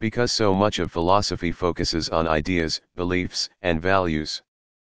 Because so much of philosophy focuses on ideas, beliefs, and values,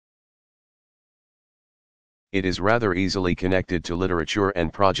 it is rather easily connected to literature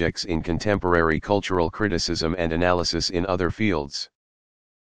and projects in contemporary cultural criticism and analysis in other fields.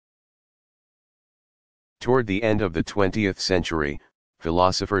 Toward the end of the 20th century,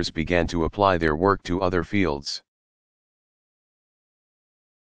 philosophers began to apply their work to other fields.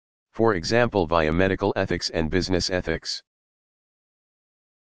 For example, via medical ethics and business ethics.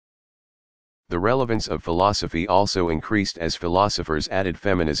 The relevance of philosophy also increased as philosophers added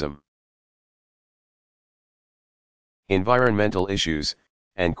feminism, environmental issues,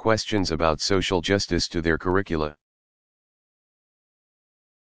 and questions about social justice to their curricula.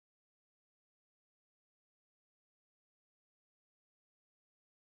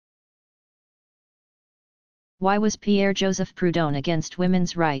 Why was Pierre-Joseph Proudhon against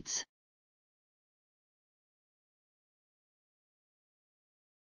women's rights?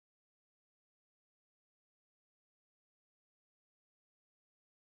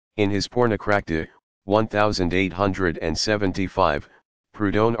 In his Pornocracte, 1875,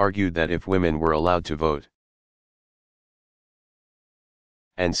 Proudhon argued that if women were allowed to vote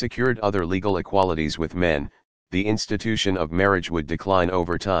and secured other legal equalities with men, the institution of marriage would decline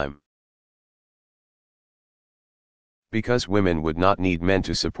over time, because women would not need men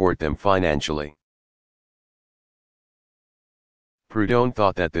to support them financially. Proudhon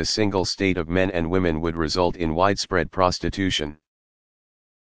thought that this single state of men and women would result in widespread prostitution.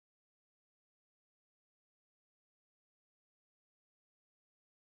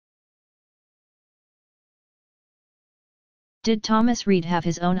 Did Thomas Reid have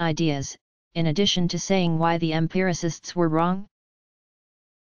his own ideas, in addition to saying why the empiricists were wrong?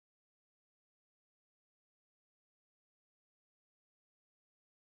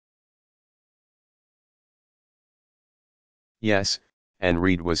 Yes, and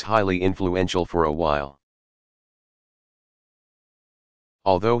Reid was highly influential for a while.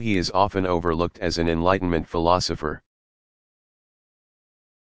 Although he is often overlooked as an Enlightenment philosopher,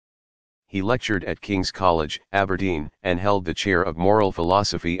 he lectured at King's College, Aberdeen, and held the chair of moral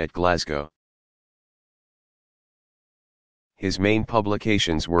philosophy at Glasgow. His main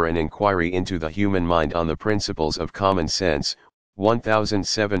publications were an inquiry into the human mind on the principles of common sense,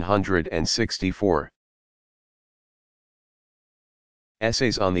 1764.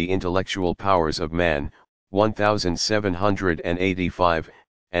 Essays on the intellectual powers of man, 1785,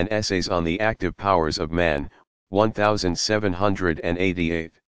 and Essays on the active powers of man,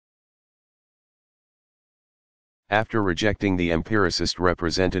 1788. After rejecting the empiricist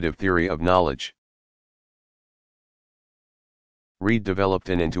representative theory of knowledge, Reid developed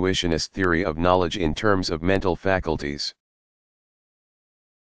an intuitionist theory of knowledge in terms of mental faculties.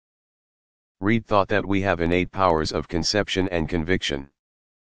 Reid thought that we have innate powers of conception and conviction.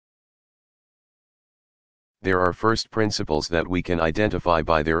 There are first principles that we can identify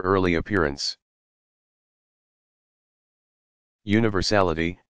by their early appearance: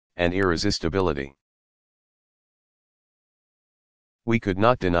 universality, and irresistibility. We could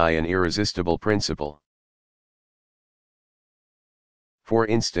not deny an irresistible principle. For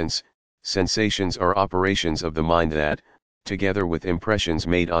instance, sensations are operations of the mind that, together with impressions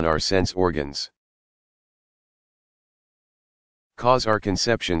made on our sense organs. Cause are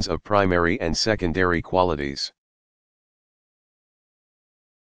conceptions of primary and secondary qualities.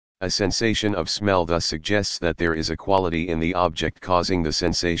 A sensation of smell thus suggests that there is a quality in the object causing the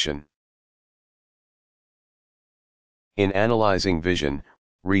sensation. In analyzing vision,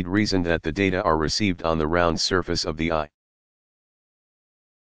 Reid reasoned that the data are received on the round surface of the eye,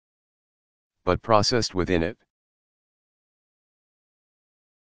 but processed within it.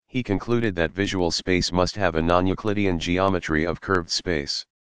 He concluded that visual space must have a non-Euclidean geometry of curved space.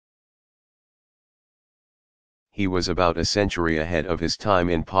 He was about a century ahead of his time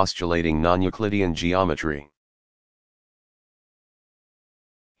in postulating non-Euclidean geometry.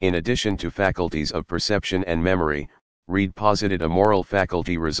 In addition to faculties of perception and memory, Reid posited a moral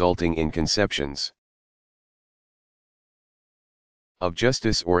faculty resulting in conceptions of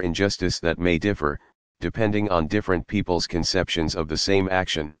justice or injustice that may differ, depending on different people's conceptions of the same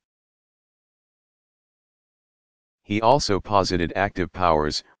action. He also posited active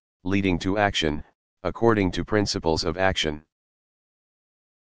powers, leading to action, according to principles of action.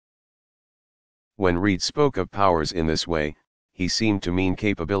 When Reid spoke of powers in this way, he seemed to mean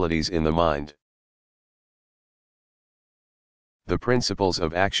capabilities in the mind. The principles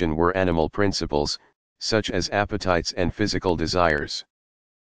of action were animal principles, such as appetites and physical desires,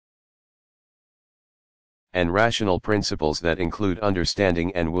 and rational principles that include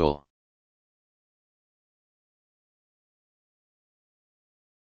understanding and will.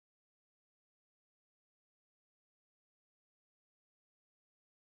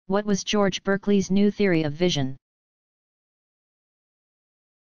 What was George Berkeley's new theory of vision?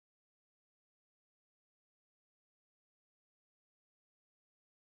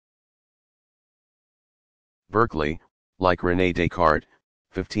 Berkeley, like René Descartes,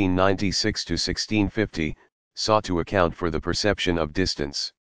 1596–1650, sought to account for the perception of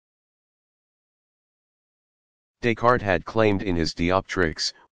distance. Descartes had claimed in his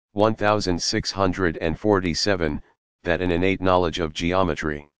Dioptrics, 1647, that an innate knowledge of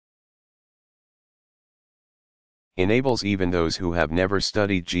geometry enables even those who have never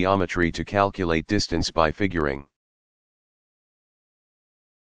studied geometry to calculate distance by figuring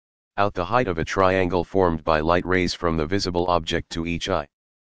out the height of a triangle formed by light rays from the visible object to each eye.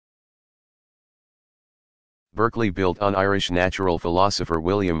 Berkeley built on Irish natural philosopher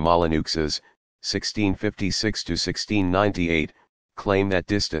William Molyneux's, 1656–1698, claim that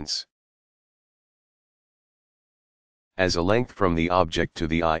distance, as a length from the object to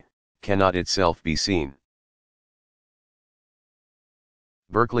the eye, cannot itself be seen.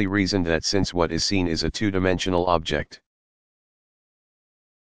 Berkeley reasoned that since what is seen is a two-dimensional object,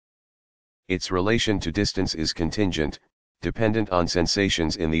 its relation to distance is contingent, dependent on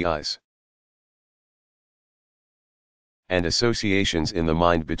sensations in the eyes, and associations in the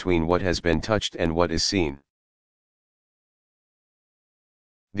mind between what has been touched and what is seen.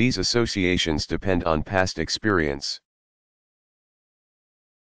 These associations depend on past experience.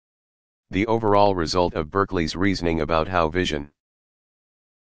 The overall result of Berkeley's reasoning about how vision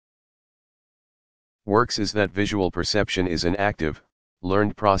works is that visual perception is an active,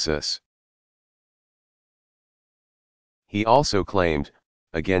 learned process. He also claimed,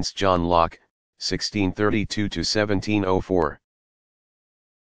 against John Locke, 1632–1704,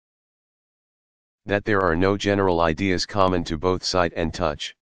 that there are no general ideas common to both sight and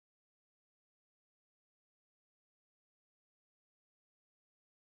touch.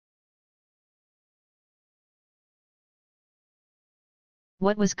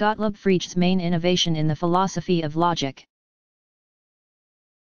 What was Gottlob Frege's main innovation in the philosophy of logic?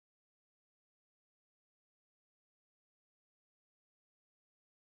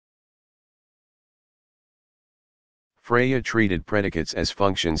 Frege treated predicates as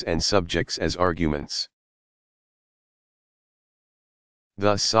functions and subjects as arguments.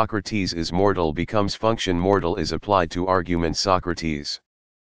 Thus Socrates is mortal becomes function mortal is applied to argument Socrates.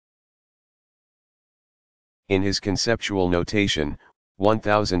 In his conceptual notation,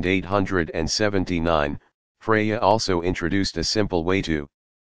 1879, Frege also introduced a simple way to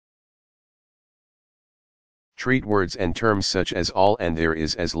treat words and terms such as all and there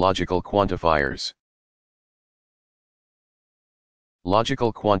is as logical quantifiers.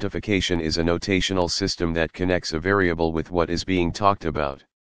 Logical quantification is a notational system that connects a variable with what is being talked about.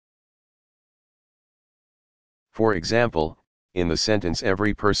 For example, in the sentence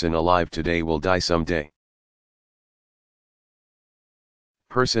every person alive today will die someday.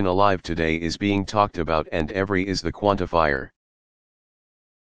 Person alive today is being talked about and every is the quantifier.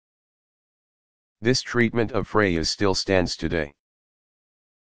 This treatment of Frege still stands today.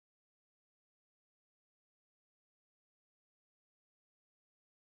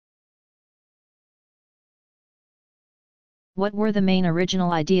 What were the main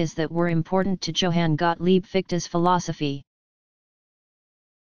original ideas that were important to Johann Gottlieb Fichte's philosophy?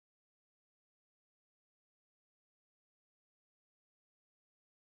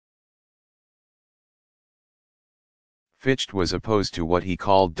 Fichte was opposed to what he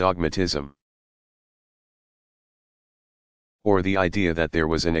called dogmatism, or the idea that there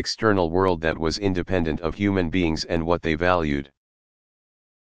was an external world that was independent of human beings and what they valued.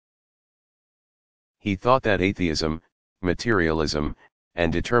 He thought that atheism, materialism,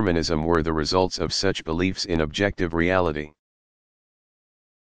 and determinism were the results of such beliefs in objective reality.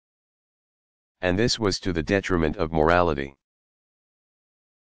 And this was to the detriment of morality.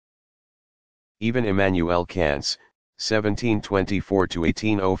 Even Immanuel Kant's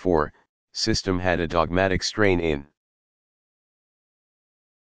 1724–1804 system had a dogmatic strain in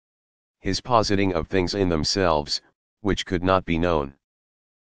his positing of things in themselves, which could not be known.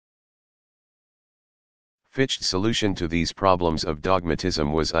 Fichte's solution to these problems of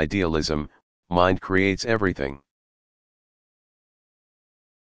dogmatism was idealism: mind creates everything.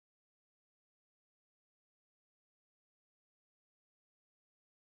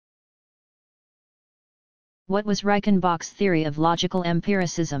 What was Reichenbach's theory of logical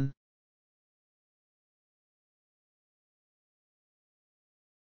empiricism?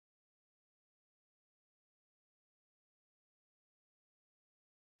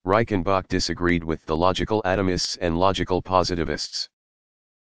 Reichenbach disagreed with the logical atomists and logical positivists,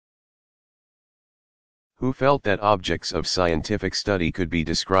 who felt that objects of scientific study could be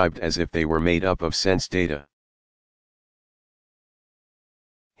described as if they were made up of sense data.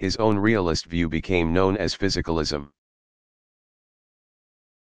 His own realist view became known as physicalism.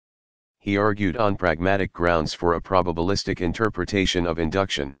 He argued on pragmatic grounds for a probabilistic interpretation of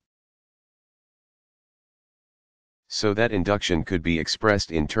induction, so that induction could be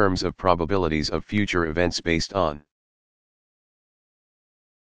expressed in terms of probabilities of future events based on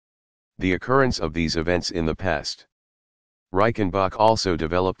the occurrence of these events in the past. Reichenbach also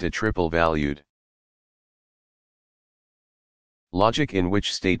developed a triple-valued logic in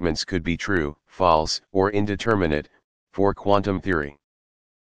which statements could be true, false, or indeterminate, for quantum theory.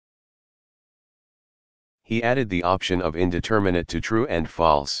 He added the option of indeterminate to true and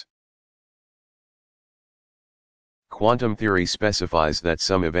false. Quantum theory specifies that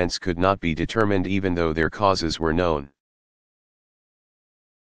some events could not be determined even though their causes were known.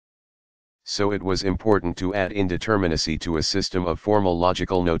 So it was important to add indeterminacy to a system of formal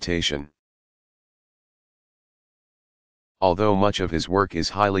logical notation. Although much of his work is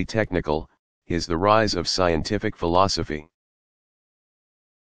highly technical, his The Rise of Scientific Philosophy,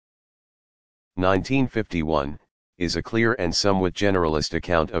 1951, is a clear and somewhat generalist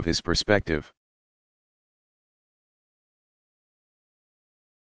account of his perspective.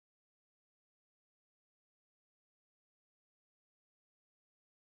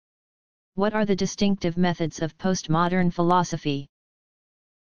 What are the distinctive methods of postmodern philosophy?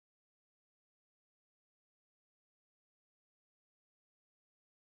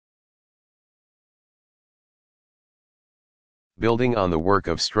 Building on the work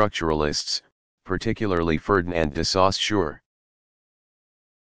of structuralists, particularly Ferdinand de Saussure,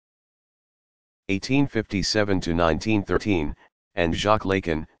 1857–1913, and Jacques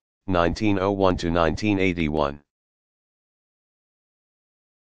Lacan, 1901–1981.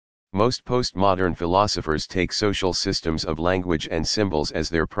 Most postmodern philosophers take social systems of language and symbols as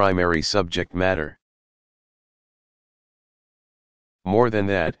their primary subject matter. More than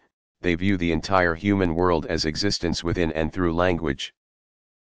that, they view the entire human world as existence within and through language.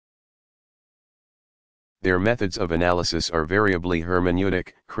 Their methods of analysis are variably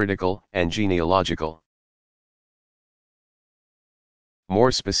hermeneutic, critical, and genealogical.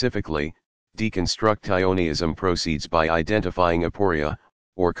 More specifically, deconstructionism proceeds by identifying aporia,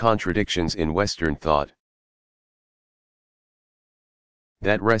 or contradictions in Western thought,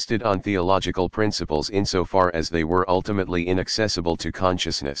 that rested on theological principles insofar as they were ultimately inaccessible to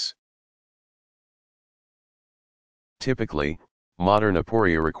consciousness. Typically, modern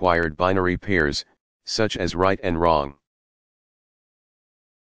aporia required binary pairs, such as right and wrong,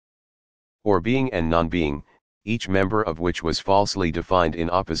 or being and non-being, each member of which was falsely defined in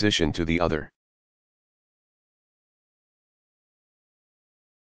opposition to the other.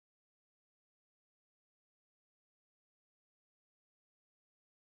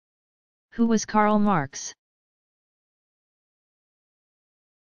 Who was Karl Marx?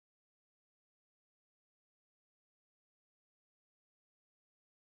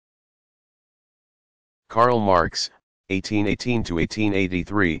 Karl Marx,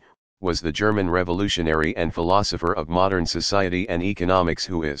 1818–1883, was the German revolutionary and philosopher of modern society and economics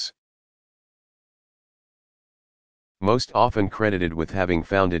who is most often credited with having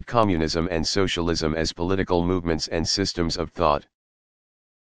founded communism and socialism as political movements and systems of thought.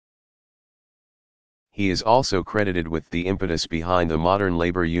 He is also credited with the impetus behind the modern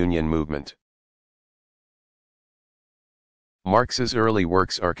labor union movement. Marx's early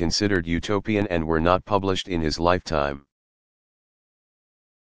works are considered utopian and were not published in his lifetime.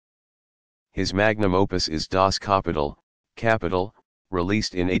 His magnum opus is Das Kapital, Capital,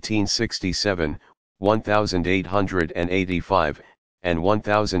 released in 1867, 1885, and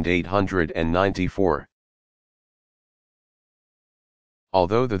 1894.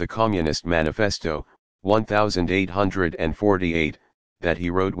 Although the Communist Manifesto, 1848, that he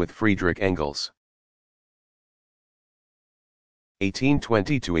wrote with Friedrich Engels.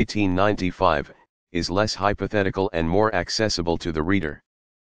 1820 to 1895, is less hypothetical and more accessible to the reader.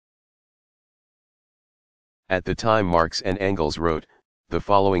 At the time Marx and Engels wrote, the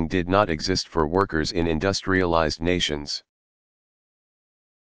following did not exist for workers in industrialized nations: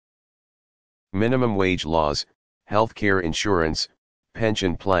 minimum wage laws, healthcare insurance,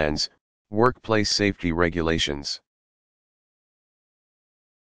 pension plans, workplace safety regulations,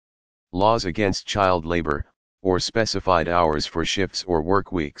 laws against child labor, or specified hours for shifts or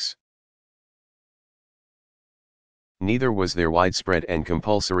work weeks. Neither was there widespread and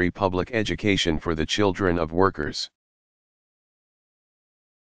compulsory public education for the children of workers.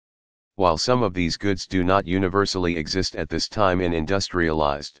 While some of these goods do not universally exist at this time in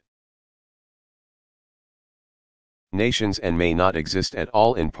industrialized nations and may not exist at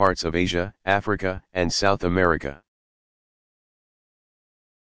all in parts of Asia, Africa, and South America,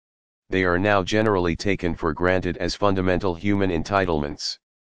 they are now generally taken for granted as fundamental human entitlements.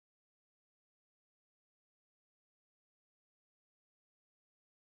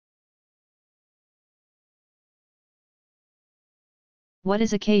 What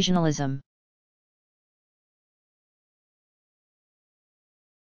is occasionalism?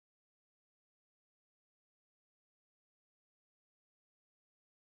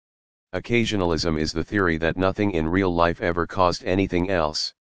 Occasionalism is the theory that nothing in real life ever caused anything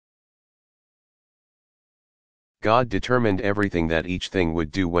else. God determined everything that each thing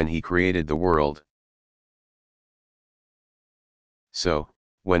would do when he created the world. So,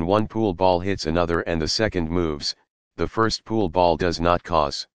 when one pool ball hits another and the second moves, the first pool ball does not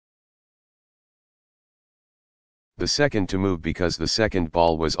cause the second to move because the second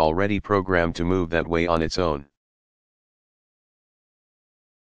ball was already programmed to move that way on its own.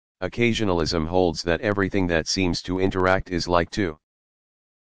 Occasionalism holds that everything that seems to interact is like two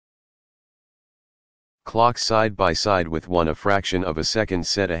clocks side by side with one a fraction of a second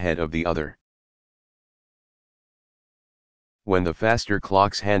set ahead of the other. When the faster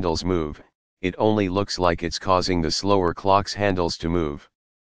clock's handles move, it only looks like it's causing the slower clock's handles to move.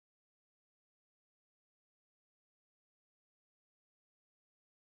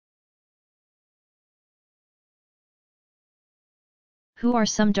 Who are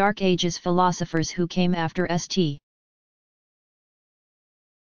some Dark Ages philosophers who came after St.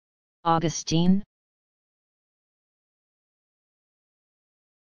 Augustine?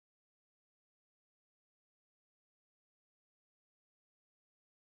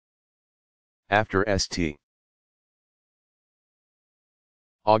 After St.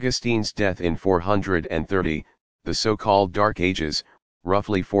 Augustine's death in 430, the so-called Dark Ages,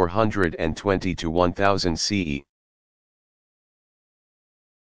 roughly 420 to 1000 CE,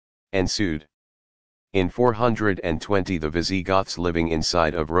 ensued. In 420 the Visigoths living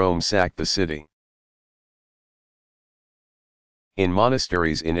inside of Rome sacked the city. In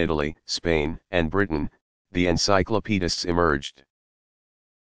monasteries in Italy, Spain, and Britain, the encyclopedists emerged.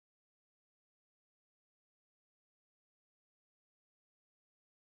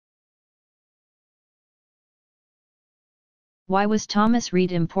 Why was Thomas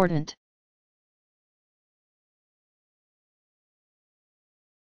Reid important?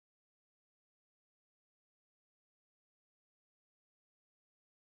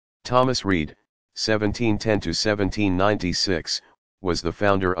 Thomas Reid, 1710 to 1796, was the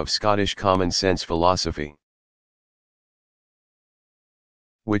founder of Scottish common sense philosophy,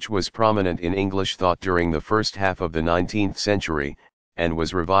 which was prominent in English thought during the first half of the 19th century, and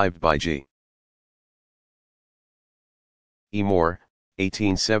was revived by G. E. Moore,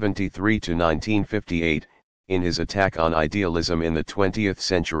 1873 to 1958, in his attack on idealism in the 20th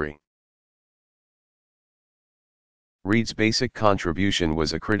century. Reid's basic contribution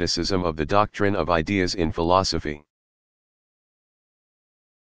was a criticism of the doctrine of ideas in philosophy,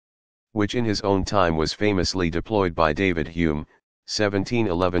 which in his own time was famously deployed by David Hume,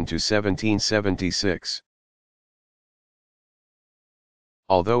 1711 to 1776.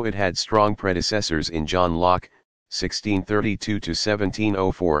 Although it had strong predecessors in John Locke, 1632 to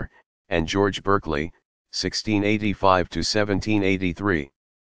 1704, and George Berkeley, 1685 to 1783.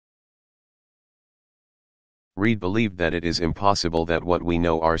 Reid believed that it is impossible that what we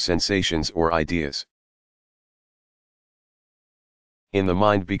know are sensations or ideas in the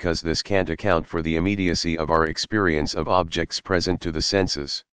mind, because this can't account for the immediacy of our experience of objects present to the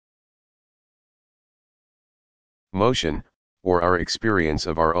senses. Motion, or our experience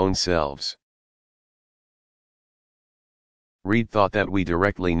of our own selves. Reid thought that we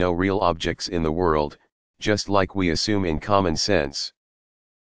directly know real objects in the world, just like we assume in common sense.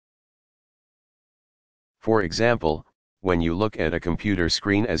 For example, when you look at a computer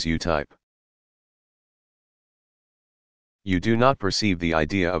screen as you type, you do not perceive the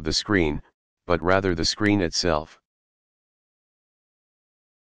idea of the screen, but rather the screen itself.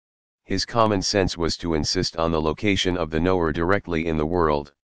 His common sense was to insist on the location of the knower directly in the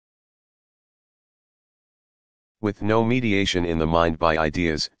world, with no mediation in the mind by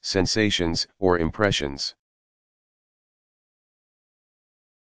ideas, sensations, or impressions.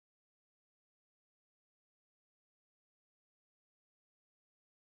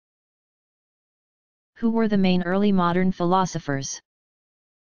 Who were the main early modern philosophers?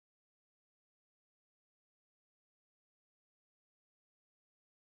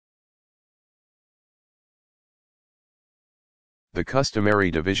 The customary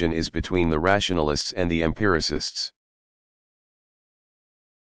division is between the rationalists and the empiricists.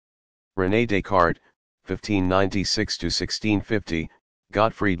 René Descartes, 1596 to 1650,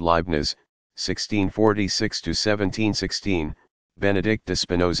 Gottfried Leibniz, 1646 to 1716, Benedict de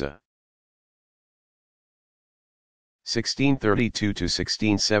Spinoza, 1632 to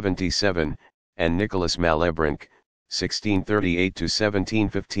 1677, and Nicolas Malebranche, 1638 to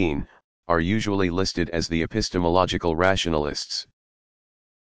 1715, are usually listed as the epistemological rationalists.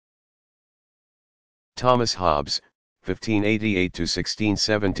 Thomas Hobbes, 1588 to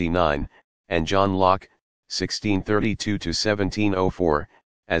 1679, and John Locke, 1632 to 1704,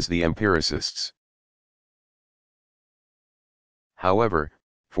 as the empiricists. However,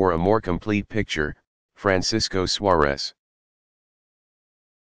 for a more complete picture, Francisco Suarez,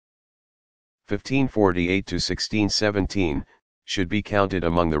 1548 to 1617, should be counted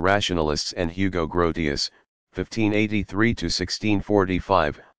among the rationalists, and Hugo Grotius, 1583 to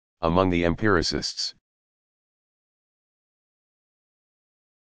 1645, among the empiricists.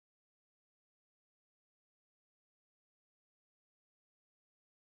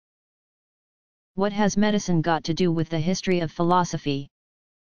 What has medicine got to do with the history of philosophy?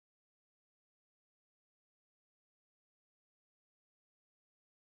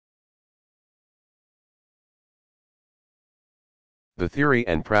 The theory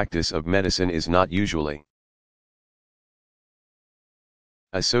and practice of medicine is not usually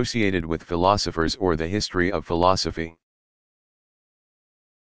associated with philosophers or the history of philosophy,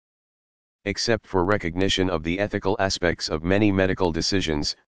 except for recognition of the ethical aspects of many medical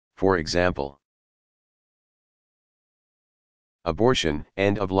decisions, for example, abortion,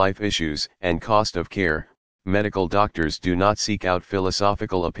 end-of-life issues, and cost of care. Medical doctors do not seek out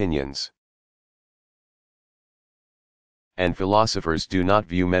philosophical opinions, and philosophers do not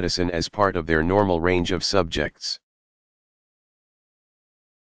view medicine as part of their normal range of subjects.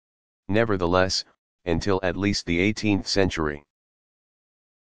 Nevertheless, until at least the 18th century,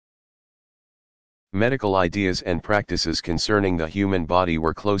 medical ideas and practices concerning the human body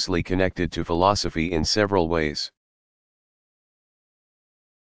were closely connected to philosophy in several ways.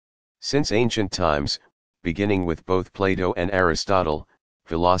 Since ancient times, beginning with both Plato and Aristotle,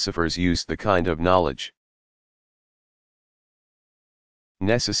 philosophers used the kind of knowledge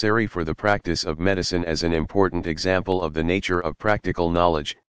necessary for the practice of medicine as an important example of the nature of practical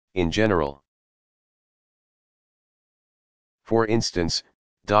knowledge, in general. For instance,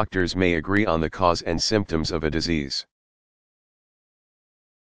 doctors may agree on the cause and symptoms of a disease,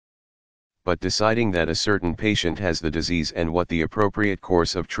 but deciding that a certain patient has the disease and what the appropriate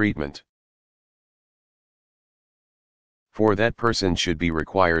course of treatment for that person should be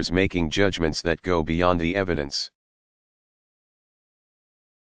requires making judgments that go beyond the evidence.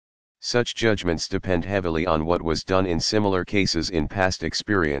 Such judgments depend heavily on what was done in similar cases in past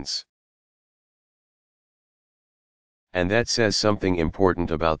experience. And that says something important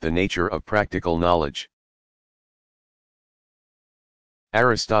about the nature of practical knowledge.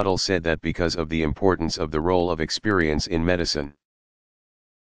 Aristotle said that because of the importance of the role of experience in medicine,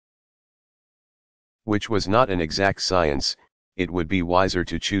 which was not an exact science, it would be wiser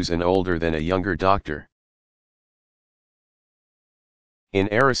to choose an older than a younger doctor. In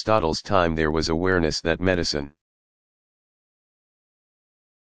Aristotle's time there was awareness that medicine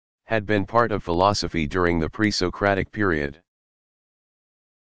had been part of philosophy during the pre-Socratic period.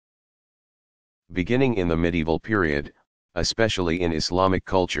 Beginning in the medieval period, especially in Islamic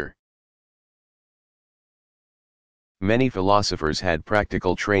culture, many philosophers had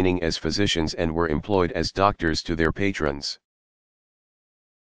practical training as physicians and were employed as doctors to their patrons.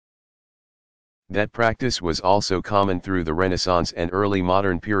 That practice was also common through the Renaissance and early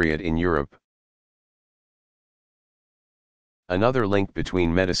modern period in Europe. Another link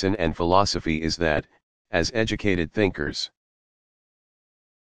between medicine and philosophy is that, as educated thinkers,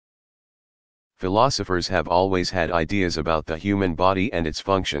 philosophers have always had ideas about the human body and its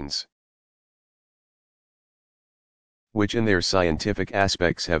functions, which in their scientific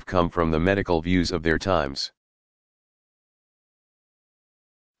aspects have come from the medical views of their times.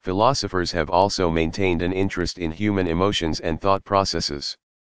 Philosophers have also maintained an interest in human emotions and thought processes,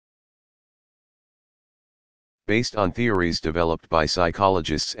 based on theories developed by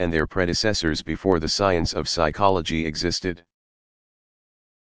psychologists and their predecessors before the science of psychology existed.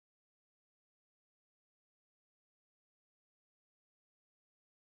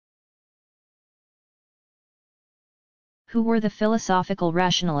 Who were the philosophical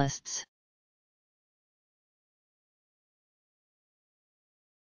rationalists?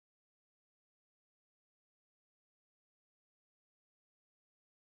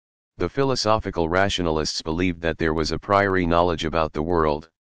 The philosophical rationalists believed that there was a priori knowledge about the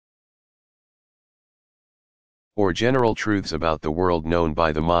world, or general truths about the world known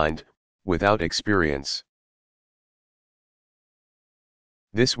by the mind, without experience.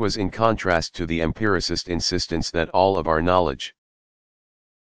 This was in contrast to the empiricist insistence that all of our knowledge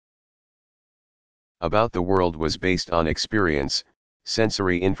about the world was based on experience,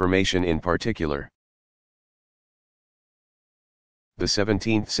 sensory information in particular. The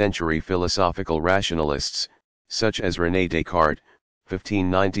 17th-century philosophical rationalists, such as René Descartes,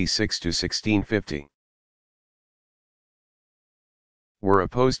 1596–1650, were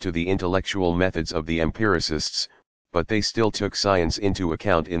opposed to the intellectual methods of the empiricists, but they still took science into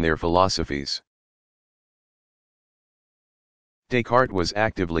account in their philosophies. Descartes was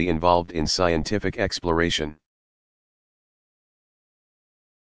actively involved in scientific exploration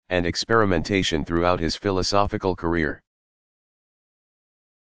and experimentation throughout his philosophical career.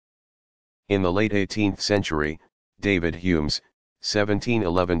 In the late 18th century, David Hume's,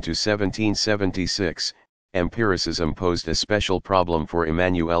 1711–1776, empiricism posed a special problem for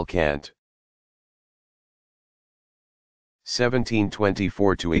Immanuel Kant.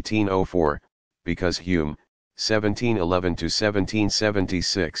 1724–1804, because Hume,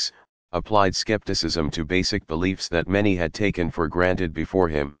 1711–1776, applied skepticism to basic beliefs that many had taken for granted before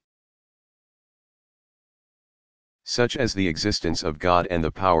him, such as the existence of God and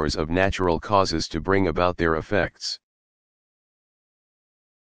the powers of natural causes to bring about their effects.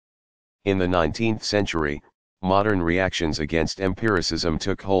 In the 19th century, modern reactions against empiricism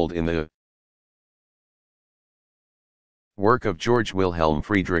took hold in the work of George Wilhelm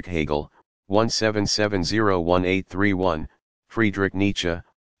Friedrich Hegel, 1770–1831, Friedrich Nietzsche,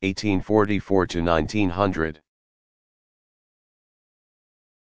 1844–1900,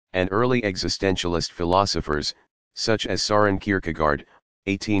 and early existentialist philosophers, such as Søren Kierkegaard,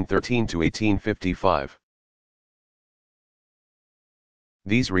 1813–1855.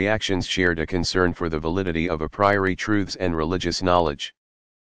 These reactions shared a concern for the validity of a priori truths and religious knowledge.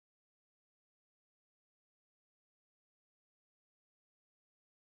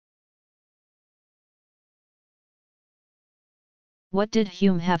 What did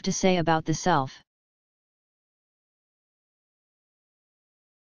Hume have to say about the self?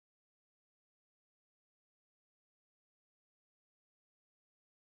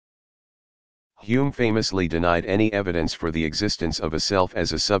 Hume famously denied any evidence for the existence of a self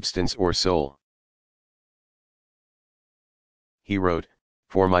as a substance or soul. He wrote,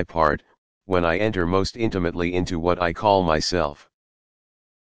 "For my part, when I enter most intimately into what I call myself,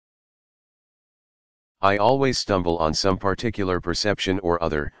 I always stumble on some particular perception or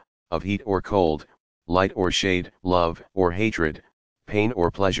other, of heat or cold, light or shade, love or hatred, pain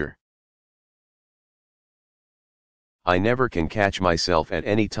or pleasure. I never can catch myself at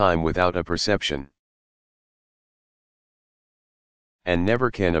any time without a perception, and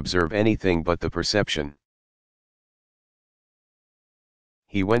never can observe anything but the perception."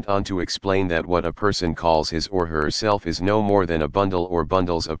 He went on to explain that what a person calls his or her self is no more than a bundle or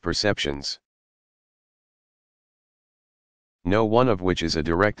bundles of perceptions, no one of which is a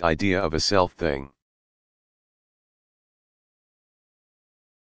direct idea of a self thing.